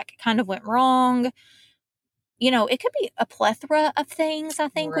something like kind of went wrong. It could be a plethora of things, I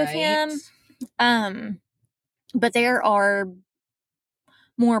think, with him. But there are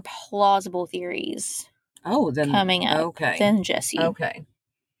more plausible theories coming up than Jesse. Okay.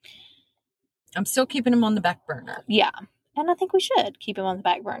 I'm still keeping him on the back burner. Yeah. And I think we should keep him on the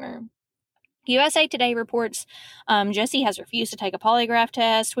back burner. USA Today reports Jesse has refused to take a polygraph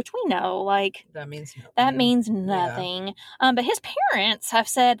test, which we know, that means nothing. That means nothing. Yeah. But his parents have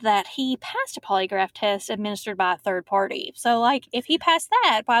said that he passed a polygraph test administered by a third party. So, if he passed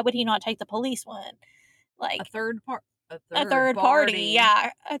that, why would he not take the police one? A third party. A third party,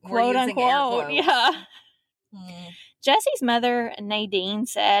 yeah. Quote unquote. Yeah. Jesse's mother, Nadine,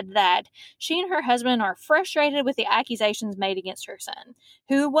 said that she and her husband are frustrated with the accusations made against her son,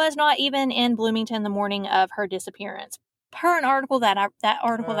 who was not even in Bloomington the morning of her disappearance. Per an article that I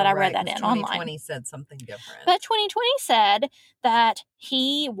read that in 2020 online. 2020 said something different. But 2020 said that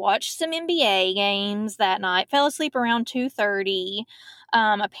he watched some NBA games that night, fell asleep around 2:30.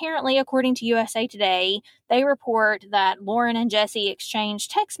 Apparently, according to USA Today, they report that Lauren and Jesse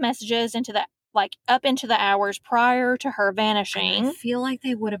exchanged text messages up into the hours prior to her vanishing. I feel like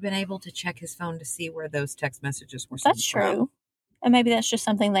they would have been able to check his phone to see where those text messages were sent. That's true. And maybe that's just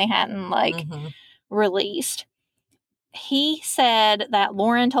something they hadn't released. He said that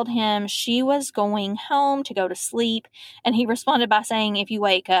Lauren told him she was going home to go to sleep, and he responded by saying, "If you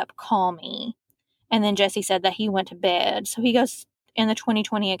wake up, call me." And then Jesse said that he went to bed. So he goes in the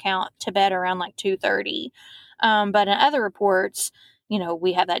 2020 account to bed around 2:30. But in other reports,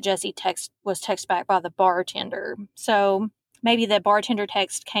 we have that Jesse was texted back by the bartender. So maybe the bartender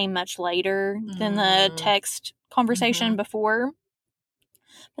text came much later than the text conversation before.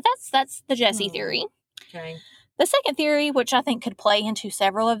 But that's the Jesse theory. Okay. The second theory, which I think could play into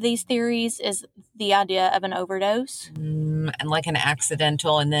several of these theories, is the idea of an overdose. And an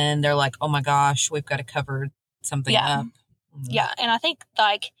accidental, and then they're like, oh my gosh, we've got to cover something up. Yeah, and I think,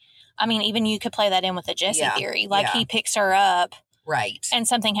 even you could play that in with the Jesse theory. He picks her up. Right. And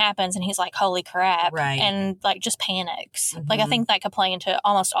something happens, and he's like, holy crap. Right. And, just panics. I think that could play into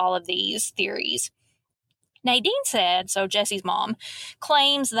almost all of these theories. Nadine said, so Jesse's mom,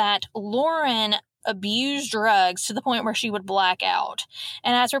 claims that Lauren abused drugs to the point where she would black out.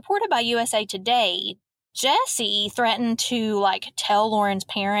 And as reported by USA Today, Jesse threatened to tell Lauren's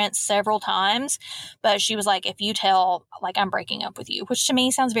parents several times, but she was like, if you tell, I'm breaking up with you, which to me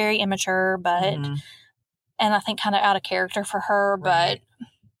sounds very immature, but, and I think kind of out of character for her, but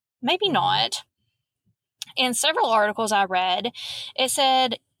maybe not. In several articles I read, it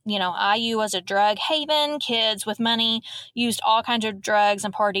said, IU was a drug haven. Kids with money used all kinds of drugs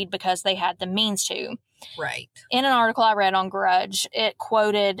and partied because they had the means to. Right. In an article I read on Grudge, it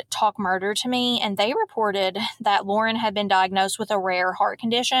quoted Talk Murder to me, and they reported that Lauren had been diagnosed with a rare heart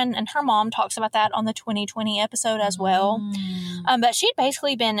condition, and her mom talks about that on the 2020 episode as well. But she'd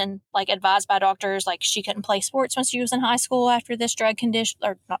basically been advised by doctors she couldn't play sports when she was in high school after this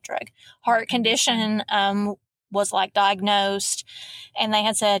heart condition was diagnosed, and they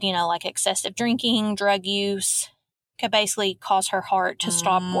had said, excessive drinking, drug use could basically cause her heart to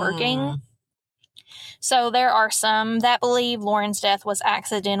stop working. So there are some that believe Lauren's death was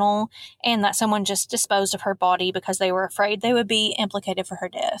accidental and that someone just disposed of her body because they were afraid they would be implicated for her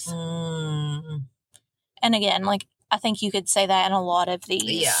death. And again, I think you could say that in a lot of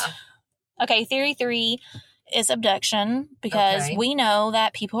these. Yeah. Okay, theory 3 is abduction, because we know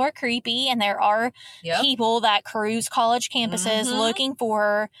that people are creepy, and there are people that cruise college campuses looking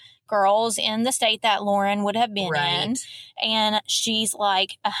for girls in the state that Lauren would have been in, and she's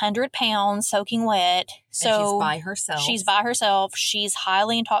 100 pounds soaking wet. So and she's by herself. She's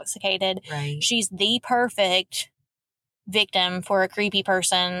highly intoxicated. Right. She's the perfect victim for a creepy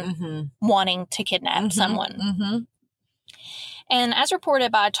person wanting to kidnap someone. And as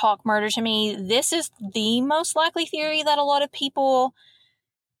reported by Talk Murder to me, this is the most likely theory that a lot of people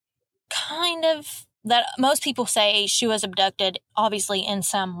that most people say she was abducted, obviously, in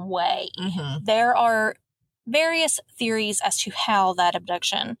some way. There are various theories as to how that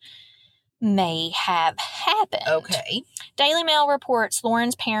abduction may have happened. Okay. Daily Mail reports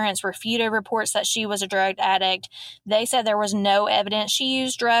Lauren's parents refuted reports that she was a drug addict. They said there was no evidence she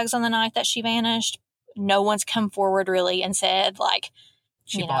used drugs on the night that she vanished. No one's come forward really and said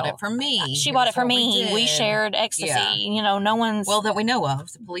She bought it from me. She bought it from me. We We shared ecstasy. Yeah. You know, no one's... Well, that we know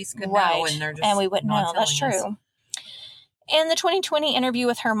of. The police could right. know, and they're just and we wouldn't not know. That's telling us. true. In the 2020 interview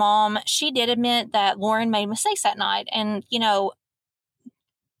with her mom, she did admit that Lauren made mistakes that night. And, you know,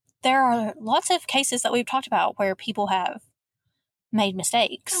 there are lots of cases that we've talked about where people have made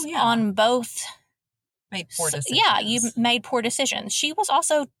mistakes on both. Made poor decisions. Yeah, you made poor decisions. She was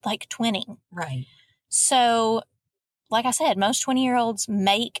also like 20. Right. So, like I said, most 20-year-olds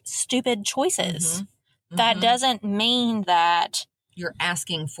make stupid choices. That doesn't mean that you're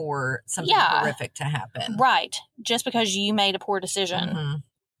asking for something horrific to happen. Right. Just because you made a poor decision.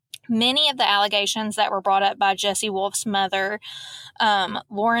 Many of the allegations that were brought up by Jesse Wolf's mother,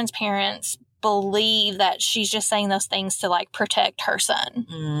 Lauren's parents believe that she's just saying those things to like protect her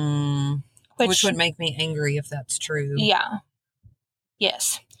son. Which would make me angry if that's true. Yeah.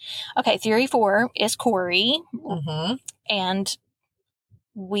 Yes. Okay, theory 4 is Corey. And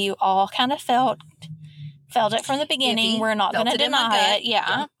we all kind of felt it from the beginning. We're not going to deny it.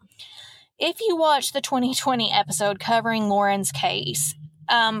 Yeah. If you watch the 2020 episode covering Lauren's case,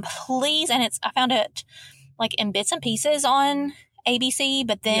 please, and I found it like in bits and pieces on ABC,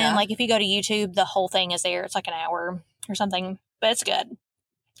 but then like if you go to YouTube, the whole thing is there. It's like an hour or something, but it's good.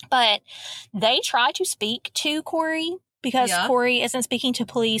 But they try to speak to Corey because Corey isn't speaking to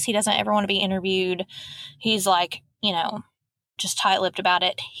police. He doesn't ever want to be interviewed. He's like, you know, just tight-lipped about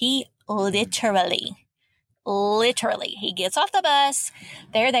it. He literally, he gets off the bus.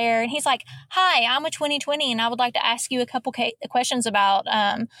 They're there. And he's like, hi, I'm with 2020 and I would like to ask you a couple questions about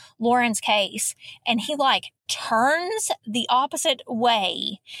Lauren's case. And he like turns the opposite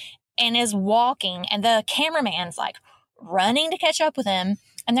way and is walking. And the cameraman's like running to catch up with him.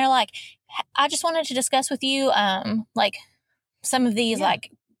 And they're like, I just wanted to discuss with you, like some of these,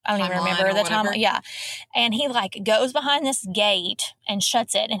 like, I don't even remember the time. Yeah. And he like goes behind this gate and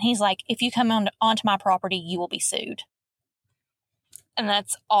shuts it. And he's like, if you come onto my property, you will be sued. And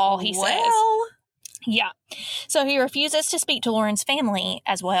that's all he says. Yeah. So he refuses to speak to Lauren's family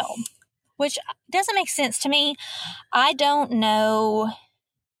as well, which doesn't make sense to me. I don't know.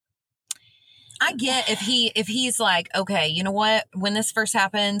 I get if he's like, okay, you know what? When this first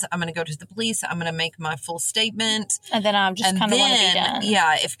happens, I'm going to go to the police. I'm going to make my full statement. And then I'm just kind of want to be done.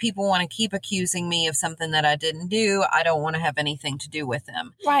 Yeah, if people want to keep accusing me of something that I didn't do, I don't want to have anything to do with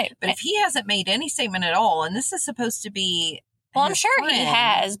them. Right. But if he hasn't made any statement at all, and this is supposed to be well, I'm sure he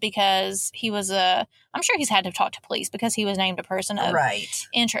has because he was I'm sure he's had to talk to police because he was named a person of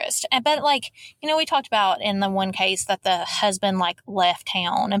interest. But like, you know, we talked about in the one case that the husband like left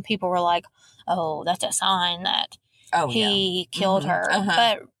town and people were like, oh, that's a sign that he killed her.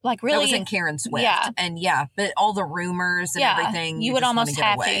 But like really. That was in Karen Swift. Yeah. And but all the rumors and everything. You would almost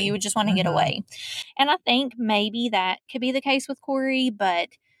have to. You would just want to get away. And I think maybe that could be the case with Corey, but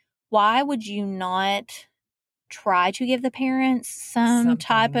why would you not try to give the parents some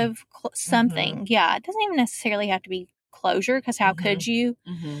type of something? Yeah. It doesn't even necessarily have to be closure because how could you?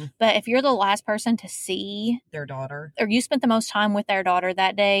 But if you're the last person to see their daughter, or you spent the most time with their daughter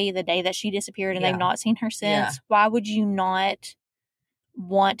that day, the day that she disappeared, and they've not seen her since, why would you not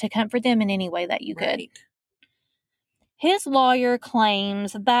want to comfort them in any way that you could? His lawyer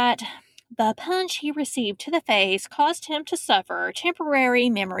claims that the punch he received to the face caused him to suffer temporary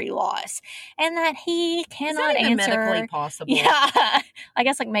memory loss, and that he cannot answer. Medically possible? Yeah, I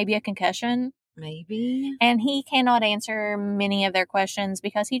guess like maybe a concussion. Maybe. And he cannot answer many of their questions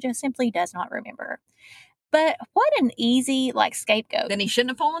because he just simply does not remember. But what an easy, like, scapegoat. Then he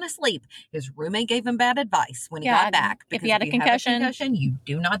shouldn't have fallen asleep. His roommate gave him bad advice when he got back. If he had a concussion, you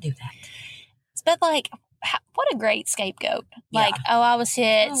do not do that. But, like, what a great scapegoat. Like, oh, I was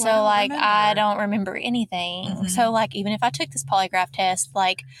hit, so, like, I don't remember anything. So, like, even if I took this polygraph test,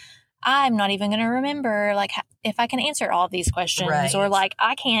 like, I'm not even going to remember, like, if I can answer all of these questions. Or, like,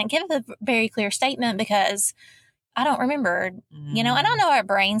 I can't give a very clear statement because I don't remember, you know. And I know our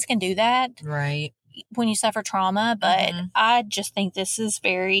brains can do that. Right. When you suffer trauma. But I just think this is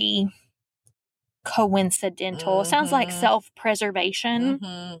very coincidental. It sounds like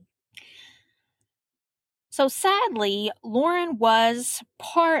self-preservation. So, sadly, Lauren was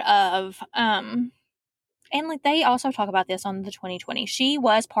part of... and like they also talk about this on the 2020. She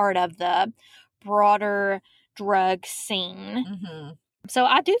was part of the broader drug scene. So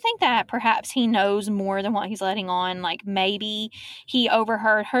I do think that perhaps he knows more than what he's letting on. Like maybe he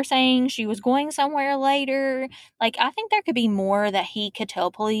overheard her saying she was going somewhere later. Like I think there could be more that he could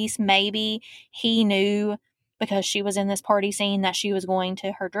tell police. Maybe he knew because she was in this party scene that she was going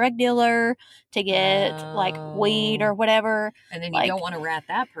to her drug dealer to get like weed or whatever. And then you don't want to rat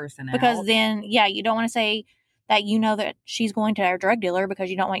that person out. Because then, you don't want to say that you know that she's going to a drug dealer because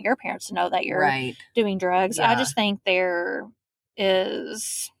you don't want your parents to know that you're Right. doing drugs. Yeah. I just think there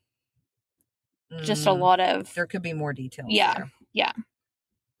is just a lot of... There could be more details there. Yeah.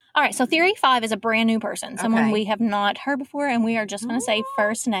 All right, so Theory 5 is a brand new person, someone we have not heard before, and we are just going to say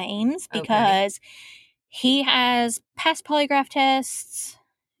first names because he has passed polygraph tests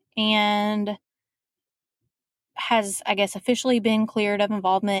and has, I guess, officially been cleared of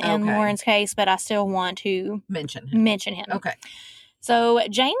involvement in Lauren's case, but I still want to mention him. Okay. So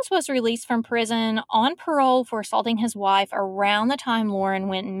James was released from prison on parole for assaulting his wife around the time Lauren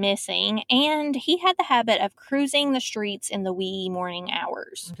went missing, and he had the habit of cruising the streets in the wee morning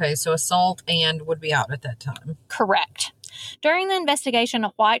hours. Okay, so assault and would be out at that time. Correct. During the investigation,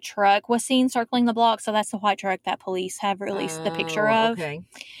 a white truck was seen circling the block, so that's the white truck that police have released the picture of. Okay.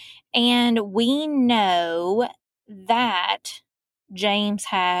 And we know that James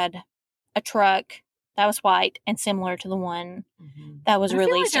had a truck that was white and similar to the one that was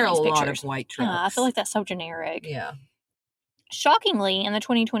released in these pictures. There are a lot of white trucks. I feel like that's so generic. Yeah. Shockingly, in the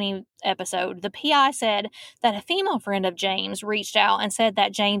 2020 episode, the PI said that a female friend of James reached out and said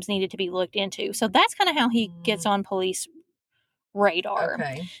that James needed to be looked into. So that's kind of how he gets on police radar.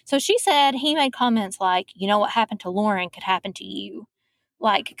 Okay. So she said he made comments like, you know, what happened to Lauren could happen to you.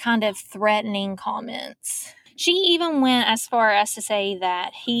 Like kind of threatening comments. She even went as far as to say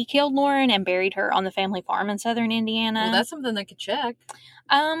that he killed Lauren and buried her on the family farm in southern Indiana. Well, that's something they could check.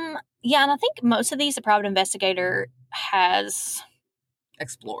 Yeah, and I think most of these a private investigator has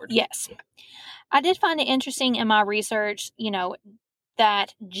explored. Yes. Yeah. I did find it interesting in my research, you know,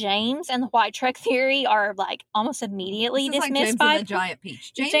 that James and the white truck theory are like almost immediately dismissed like James by and the giant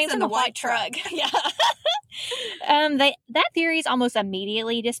peach. James and the white truck. Yeah. That theory is almost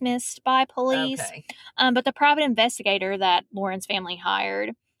immediately dismissed by police. Okay. But the private investigator that Lauren's family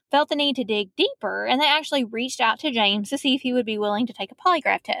hired felt the need to dig deeper, and they actually reached out to James to see if he would be willing to take a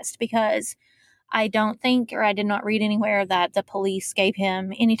polygraph test, because I don't think, or I did not read anywhere, that the police gave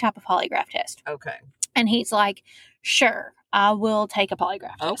him any type of polygraph test. Okay. And he's like, sure, I will take a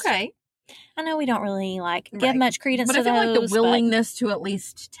polygraph test. Okay. I know we don't really give much credence to those. But I feel like the willingness to at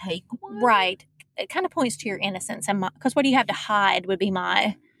least take one. Right. It kind of points to your innocence. Because what do you have to hide would be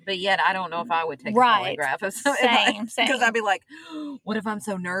my... But yet, I don't know if I would take a polygraph. Same. Because I'd be like, what if I'm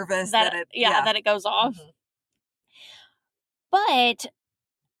so nervous that it... that it goes off. But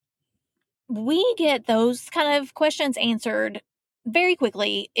we get those kind of questions answered very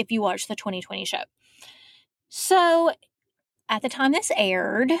quickly if you watch the 2020 show. So, at the time this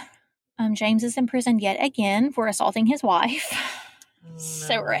aired, James is in prison yet again for assaulting his wife.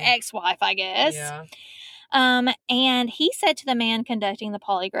 So, or ex-wife, I guess. Yeah. And he said to the man conducting the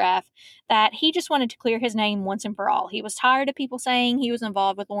polygraph that he just wanted to clear his name once and for all. He was tired of people saying he was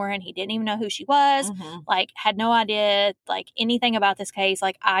involved with Lauren. He didn't even know who she was, had no idea, anything about this case.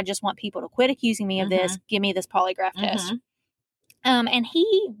 I just want people to quit accusing me of this. Give me this polygraph test. And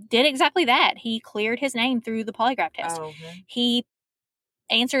he did exactly that. He cleared his name through the polygraph test. He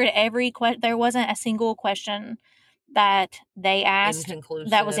answered every question. There wasn't a single question that they asked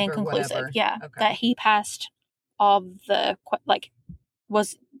that was inconclusive. Yeah. Okay. That he passed all the,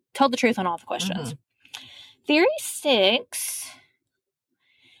 told the truth on all the questions. Theory 6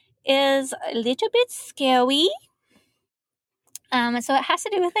 is a little bit scary. So it has to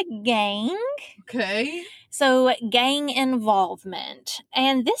do with a gang. Okay. So gang involvement.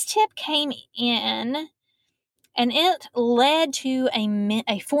 And this tip came in, and it led to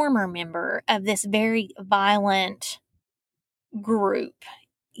a former member of this very violent group.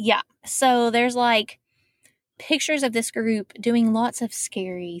 Yeah. So there's pictures of this group doing lots of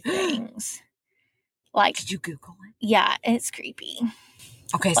scary things. Did you Google it? Yeah, it's creepy.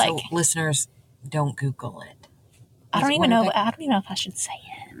 Okay, so listeners, don't Google it. I don't even know if I should say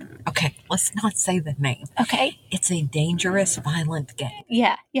it. Okay, let's not say the name. Okay. It's a dangerous, violent gang.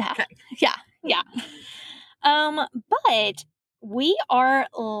 Yeah. Okay. Yeah. But we are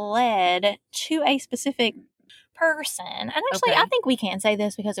led to a specific person. And actually, I think we can say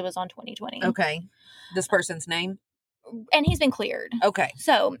this because it was on 2020. Okay. This person's name? And he's been cleared. Okay.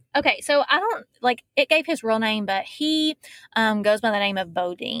 So I don't, it gave his real name, but he goes by the name of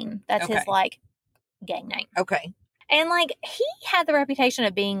Bodine. That's his, gang name. Okay. And, he had the reputation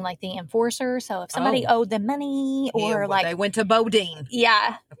of being, the enforcer. So, if somebody owed them money or, they went to Bodine.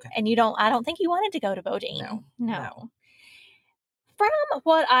 Yeah. Okay. And I don't think you wanted to go to Bodine. No. From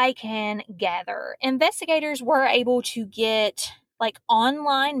what I can gather, investigators were able to get,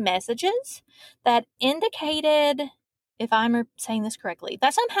 online messages that indicated if I'm saying this correctly,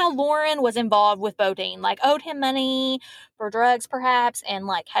 that somehow Lauren was involved with Bodine, like owed him money for drugs perhaps, and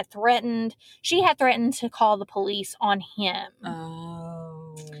like she had threatened to call the police on him.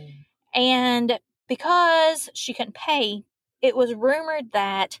 Oh. And because she couldn't pay, it was rumored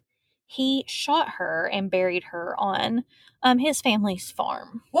that he shot her and buried her on his family's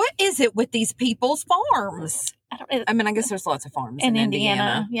farm. What is it with these people's farms? I mean, I guess there's lots of farms in in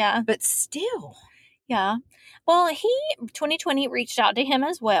Indiana. Yeah. But still. Yeah. Well, 2020 reached out to him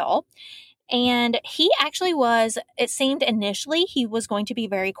as well. And he actually it seemed initially he was going to be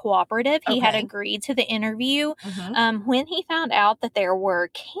very cooperative. He had agreed to the interview. Mm-hmm. When he found out that there were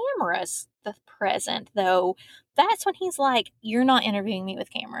cameras present, though, that's when he's like, you're not interviewing me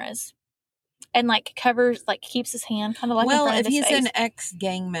with cameras. And keeps his hand kind of like in front of his face. Well, if he's an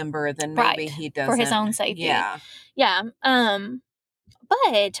ex-gang member, then maybe he doesn't. For his own safety. Yeah. Yeah.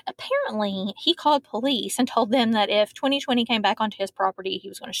 But apparently he called police and told them that if 2020 came back onto his property, he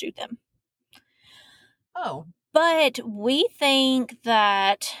was going to shoot them. Oh. But we think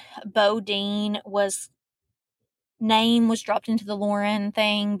that Bodine name was dropped into the Lauren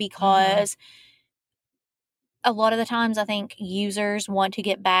thing because a lot of the times I think users want to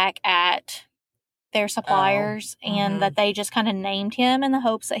get back at their suppliers and that they just kind of named him in the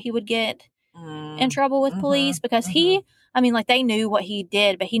hopes that he would get in trouble with police because they knew what he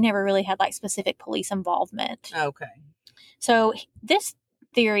did, but he never really had like specific police involvement. Okay. So this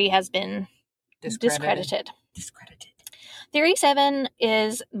theory has been discredited. Theory 7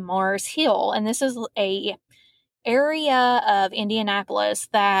 is Mars Hill, and this is a area of Indianapolis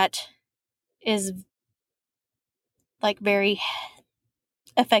that is like very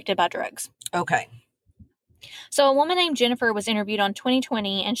affected by drugs. Okay. So a woman named Jennifer was interviewed on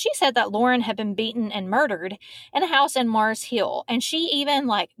 2020, and she said that Lauren had been beaten and murdered in a house in Mars Hill. And she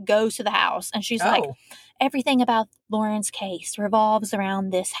even goes to the house, and she's like, everything about Lauren's case revolves around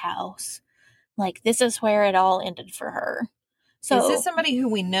this house. This is where it all ended for her. So is this somebody who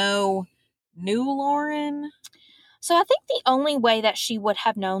we know knew Lauren? So I think the only way that she would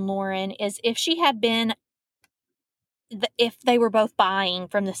have known Lauren is if she had been, if they were both buying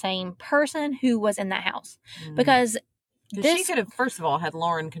from the same person who was in that house. Because she could have, first of all, had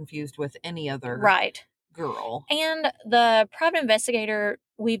Lauren confused with any other girl. And the private investigator,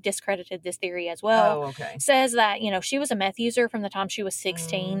 we've discredited this theory as well, says that, she was a meth user from the time she was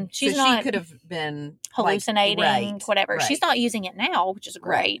 16. She could have been hallucinating, whatever. Right. She's not using it now, which is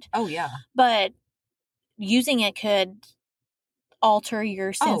great. Right. Oh, yeah. But using it could alter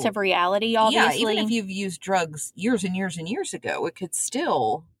your sense of reality, obviously. Yeah, even if you've used drugs years and years and years ago, it could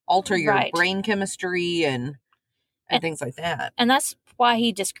still alter your brain chemistry and things like that. And that's why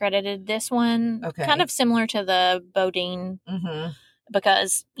he discredited this one. Okay. Kind of similar to the Bodine.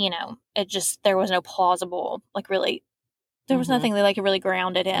 Because, there was no plausible, there was nothing they could really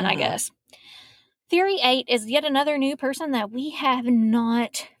ground it in, I guess. Theory 8 is yet another new person that we have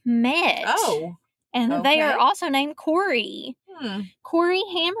not met. Oh. And they are also named Corey. Corey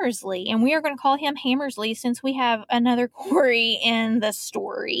Hammersley. And we are going to call him Hammersley since we have another Corey in the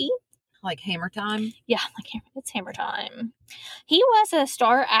story. Like Hammer Time? Yeah, it's Hammer Time. He was a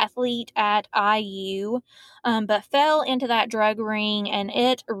star athlete at IU, but fell into that drug ring, and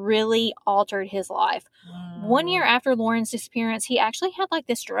it really altered his life. 1 year after Lauren's disappearance, he actually had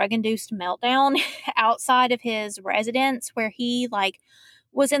this drug-induced meltdown outside of his residence where he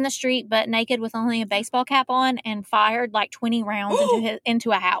was in the street but naked with only a baseball cap on and fired 20 rounds into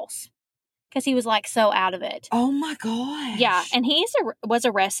a house. Because he was so out of it. Oh my gosh. Yeah, and he was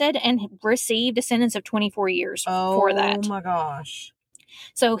arrested and received a sentence of 24 years for that. Oh my gosh.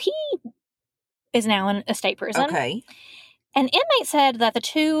 So he is now in a state prison. Okay. An inmate said that the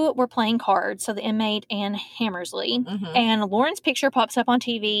two were playing cards, so the inmate and Hammersley. And Lauren's picture pops up on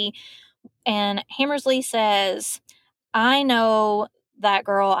TV, and Hammersley says, I know that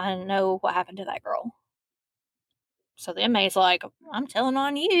girl. I know what happened to that girl. So the inmate's like, I'm telling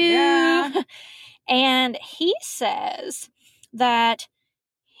on you. Yeah. And he says that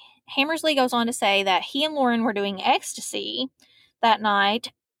Hammersley goes on to say that he and Lauren were doing ecstasy that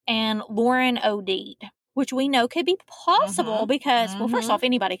night and Lauren OD'd, which we know could be possible because, well, first off,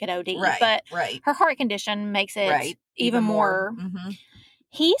 anybody could OD, but her heart condition makes it even more.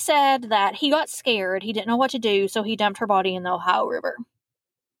 He said that he got scared. He didn't know what to do, so he dumped her body in the Ohio River.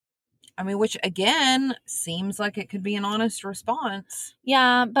 I mean, which again seems like it could be an honest response.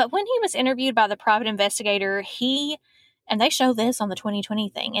 Yeah, but when he was interviewed by the private investigator, and they show this on the 2020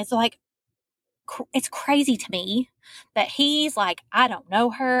 thing, it's it's crazy to me that he's like, I don't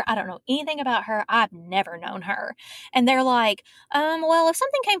know her. I don't know anything about her. I've never known her. And they're like, well, if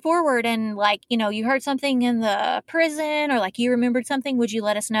something came forward and like, you know, you heard something in the prison or like you remembered something, would you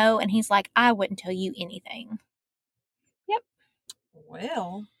let us know? And he's like, I wouldn't tell you anything. Yep.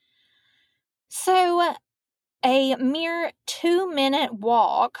 Well. So a mere 2-minute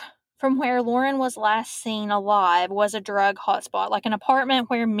walk from where Lauren was last seen alive was a drug hotspot, like an apartment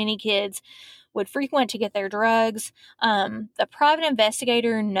where many kids would frequent to get their drugs. The private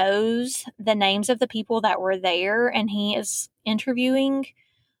investigator knows the names of the people that were there, and he is interviewing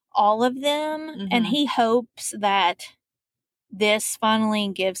all of them, and he hopes that this finally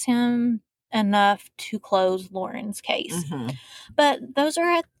gives him enough to close Lauren's case. But those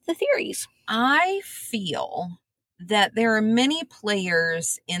are the theories. I feel that there are many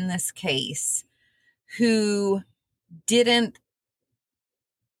players in this case who didn't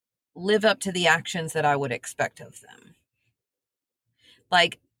live up to the actions that I would expect of them.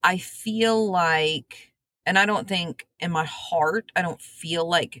 Like, I feel like, and I don't think in my heart, I don't feel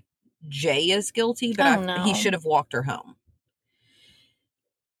like Jay is guilty, but he should have walked her home.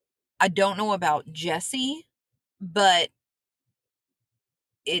 I don't know about Jesse, but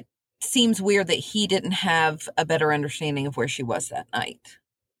it seems weird that he didn't have a better understanding of where she was that night.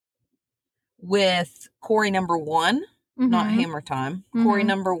 With Corey number 1, not Hammer Time, Corey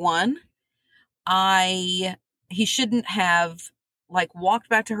number 1, he shouldn't have like walked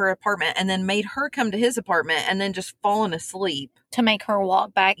back to her apartment and then made her come to his apartment and then just fallen asleep. To make her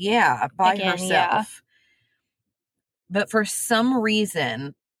walk back. Yeah, by herself. Yeah. But for some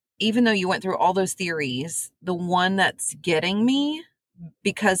reason, even though you went through all those theories, the one that's getting me,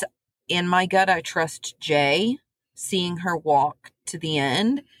 because in my gut I trust Jay, seeing her walk to the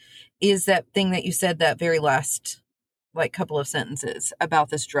end, is that thing that you said, that very last like couple of sentences about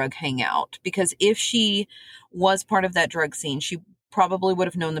this drug hangout. Because if she was part of that drug scene, she probably would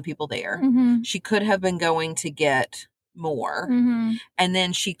have known the people there. She could have been going to get more. And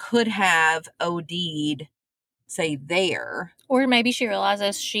then she could have OD'd, say, there. Or maybe she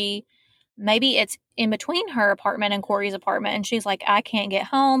realizes maybe it's in between her apartment and Corey's apartment, and she's like, I can't get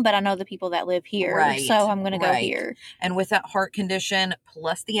home, but I know the people that live here, so I'm going to go here. And with that heart condition,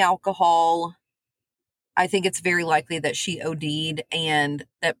 plus the alcohol, I think it's very likely that she OD'd and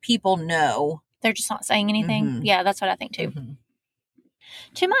that people know. They're just not saying anything? Yeah, that's what I think, too.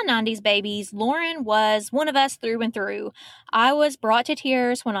 To my 90s babies, Lauren was one of us through and through. I was brought to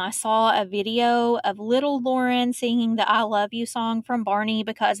tears when I saw a video of little Lauren singing the I Love You song from Barney,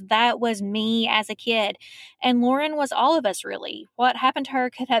 because that was me as a kid. And Lauren was all of us, really. What happened to her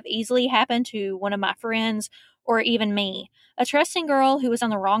could have easily happened to one of my friends or even me, a trusting girl who was in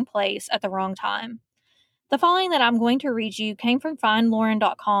the wrong place at the wrong time. The following that I'm going to read you came from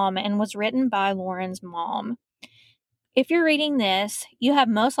findlauren.com and was written by Lauren's mom. If you're reading this, you have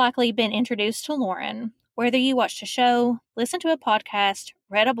most likely been introduced to Lauren, whether you watched a show, listened to a podcast,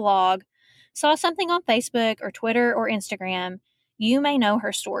 read a blog, saw something on Facebook or Twitter or Instagram. You may know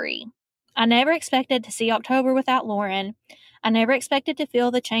her story. I never expected to see October without Lauren. I never expected to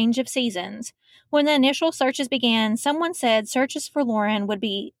feel the change of seasons. When the initial searches began, someone said searches for Lauren would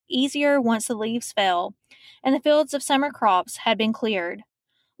be easier once the leaves fell and the fields of summer crops had been cleared.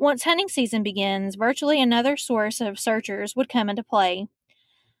 Once hunting season begins, virtually another source of searchers would come into play.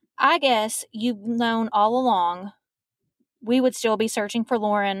 I guess you've known all along we would still be searching for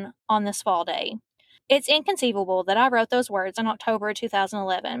Lauren on this fall day. It's inconceivable that I wrote those words in October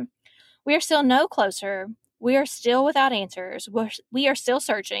 2011. We are still no closer. We are still without answers. We are still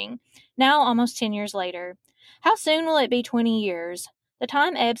searching, now almost 10 years later. How soon will it be 20 years? The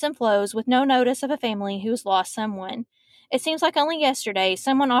time ebbs and flows with no notice of a family who's lost someone. It seems like only yesterday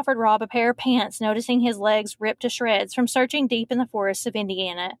someone offered Rob a pair of pants, noticing his legs ripped to shreds from searching deep in the forests of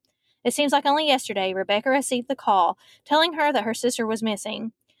Indiana. It seems like only yesterday Rebecca received the call, telling her that her sister was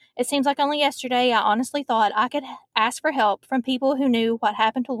missing. It seems like only yesterday I honestly thought I could ask for help from people who knew what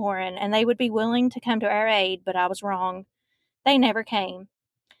happened to Lauren and they would be willing to come to our aid, but I was wrong. They never came.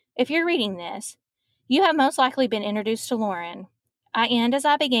 If you're reading this, you have most likely been introduced to Lauren. I end as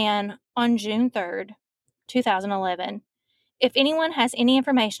I began on June 3rd, 2011. If anyone has any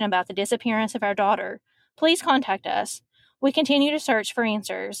information about the disappearance of our daughter, please contact us. We continue to search for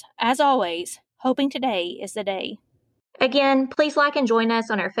answers. As always, hoping today is the day. Again, please like and join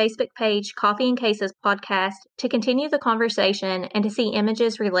us on our Facebook page, Coffee and Cases Podcast, to continue the conversation and to see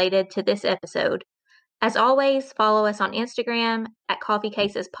images related to this episode. As always, follow us on Instagram at Coffee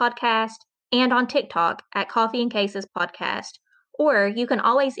Cases Podcast and on TikTok at Coffee and Cases Podcast. Or you can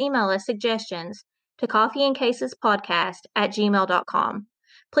always email us suggestions to coffeeandcasespodcast@gmail.com.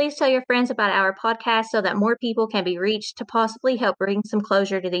 Please tell your friends about our podcast so that more people can be reached to possibly help bring some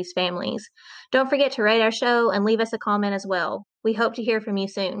closure to these families. Don't forget to rate our show and leave us a comment as well. We hope to hear from you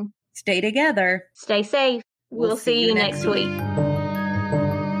soon. Stay together. Stay safe. We'll see you next week.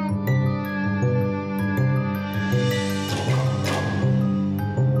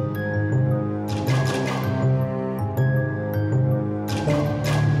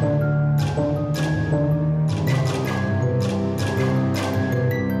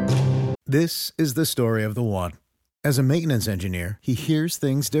 This is the story of the one. As a maintenance engineer, he hears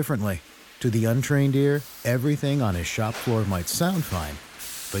things differently. To the untrained ear, everything on his shop floor might sound fine,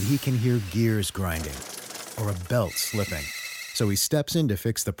 but he can hear gears grinding or a belt slipping. So he steps in to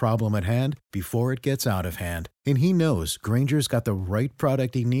fix the problem at hand before it gets out of hand. And he knows Grainger's got the right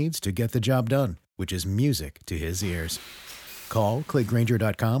product he needs to get the job done, which is music to his ears. Call, click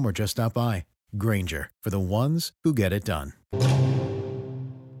Grainger.com, or just stop by. Grainger, for the ones who get it done.